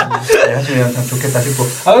 하시면 참 좋겠다 싶고.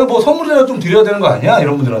 뭐 선물이라도 좀 드려야 되는 거 아니야?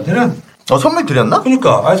 이런 분들한테는. 선물 드렸나?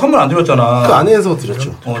 그러니까. 선물 안 드렸잖아. 그 안에서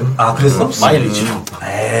드렸죠. 그랬어? 마일리지로.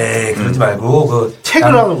 에이, 그러지 말고, 책을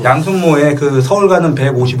하는 거. 양순모의 서울 가는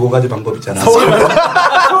 155가지 방법 있잖아. 서울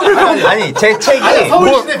아니 제 책이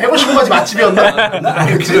서울시내 150번까지 맛집이었나?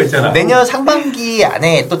 그거 있잖아. 내년 상반기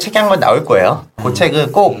안에 또 책이 한 권 나올 거예요. 그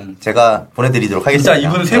책은 꼭 제가 보내드리도록 하겠습니다. 진짜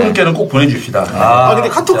이분 세 분께는 꼭 보내주십시다. 근데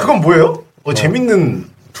카톡 그건 뭐예요? 재밌는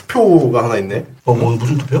투표가 하나 있네.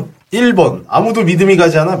 무슨 투표? 1번 아무도 믿음이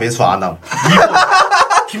가지 않아 매수 안 함. 2번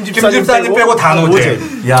김집사님 빼고 다 노제.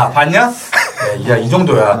 야 봤냐? 야, 이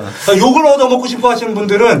정도야. 욕을 얻어먹고 싶어 하시는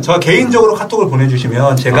분들은 저 개인적으로 카톡을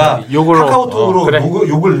보내주시면 제가 카카오톡으로 그래.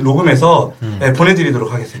 욕을 녹음해서 네,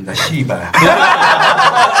 보내드리도록 하겠습니다. 씨발.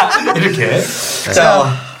 이렇게. 자,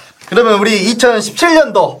 그러면 우리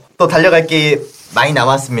 2017년도 또 달려갈 게 많이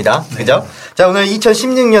남았습니다. 네. 그죠? 자, 오늘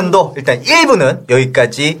 2016년도 일단 1부는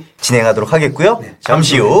여기까지 진행하도록 하겠고요. 네,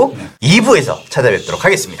 잠시 후 2부에서 찾아뵙도록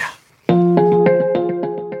하겠습니다.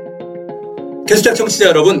 개수작 청취자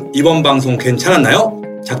여러분, 이번 방송 괜찮았나요?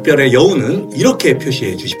 작별의 여우는 이렇게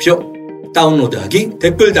표시해 주십시오. 다운로드하기,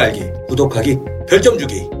 댓글 달기, 구독하기, 별점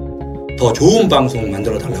주기. 더 좋은 방송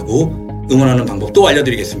만들어 달라고 응원하는 방법도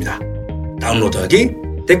알려드리겠습니다. 다운로드하기,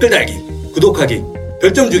 댓글 달기, 구독하기,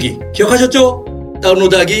 별점 주기. 기억하셨죠?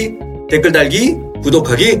 다운로드하기, 댓글 달기,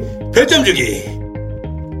 구독하기, 별점 주기.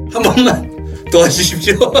 한 번만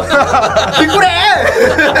도와주십시오. 기쁘래!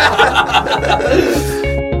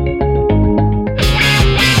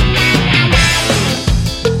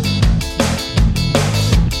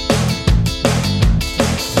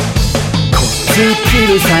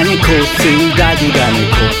 스피르산이 코스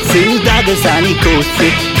가져가는 코스 다그산이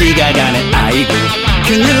코스 비가 가는 아이고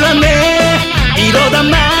큰일 났네 이러다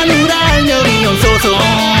마누라 알면이 온소서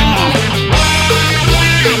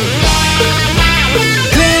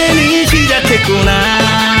괜히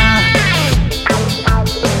시작했구나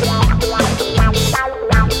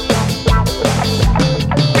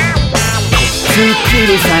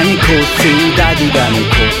스피르산이 코스 가져가는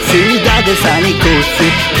코스 다그산이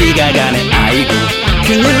코스 비가 가는 아이고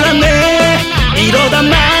큰일 났네 이러다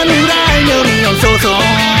마누라 알면이 온소서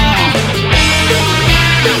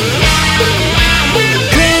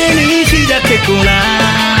괜히 시작했구나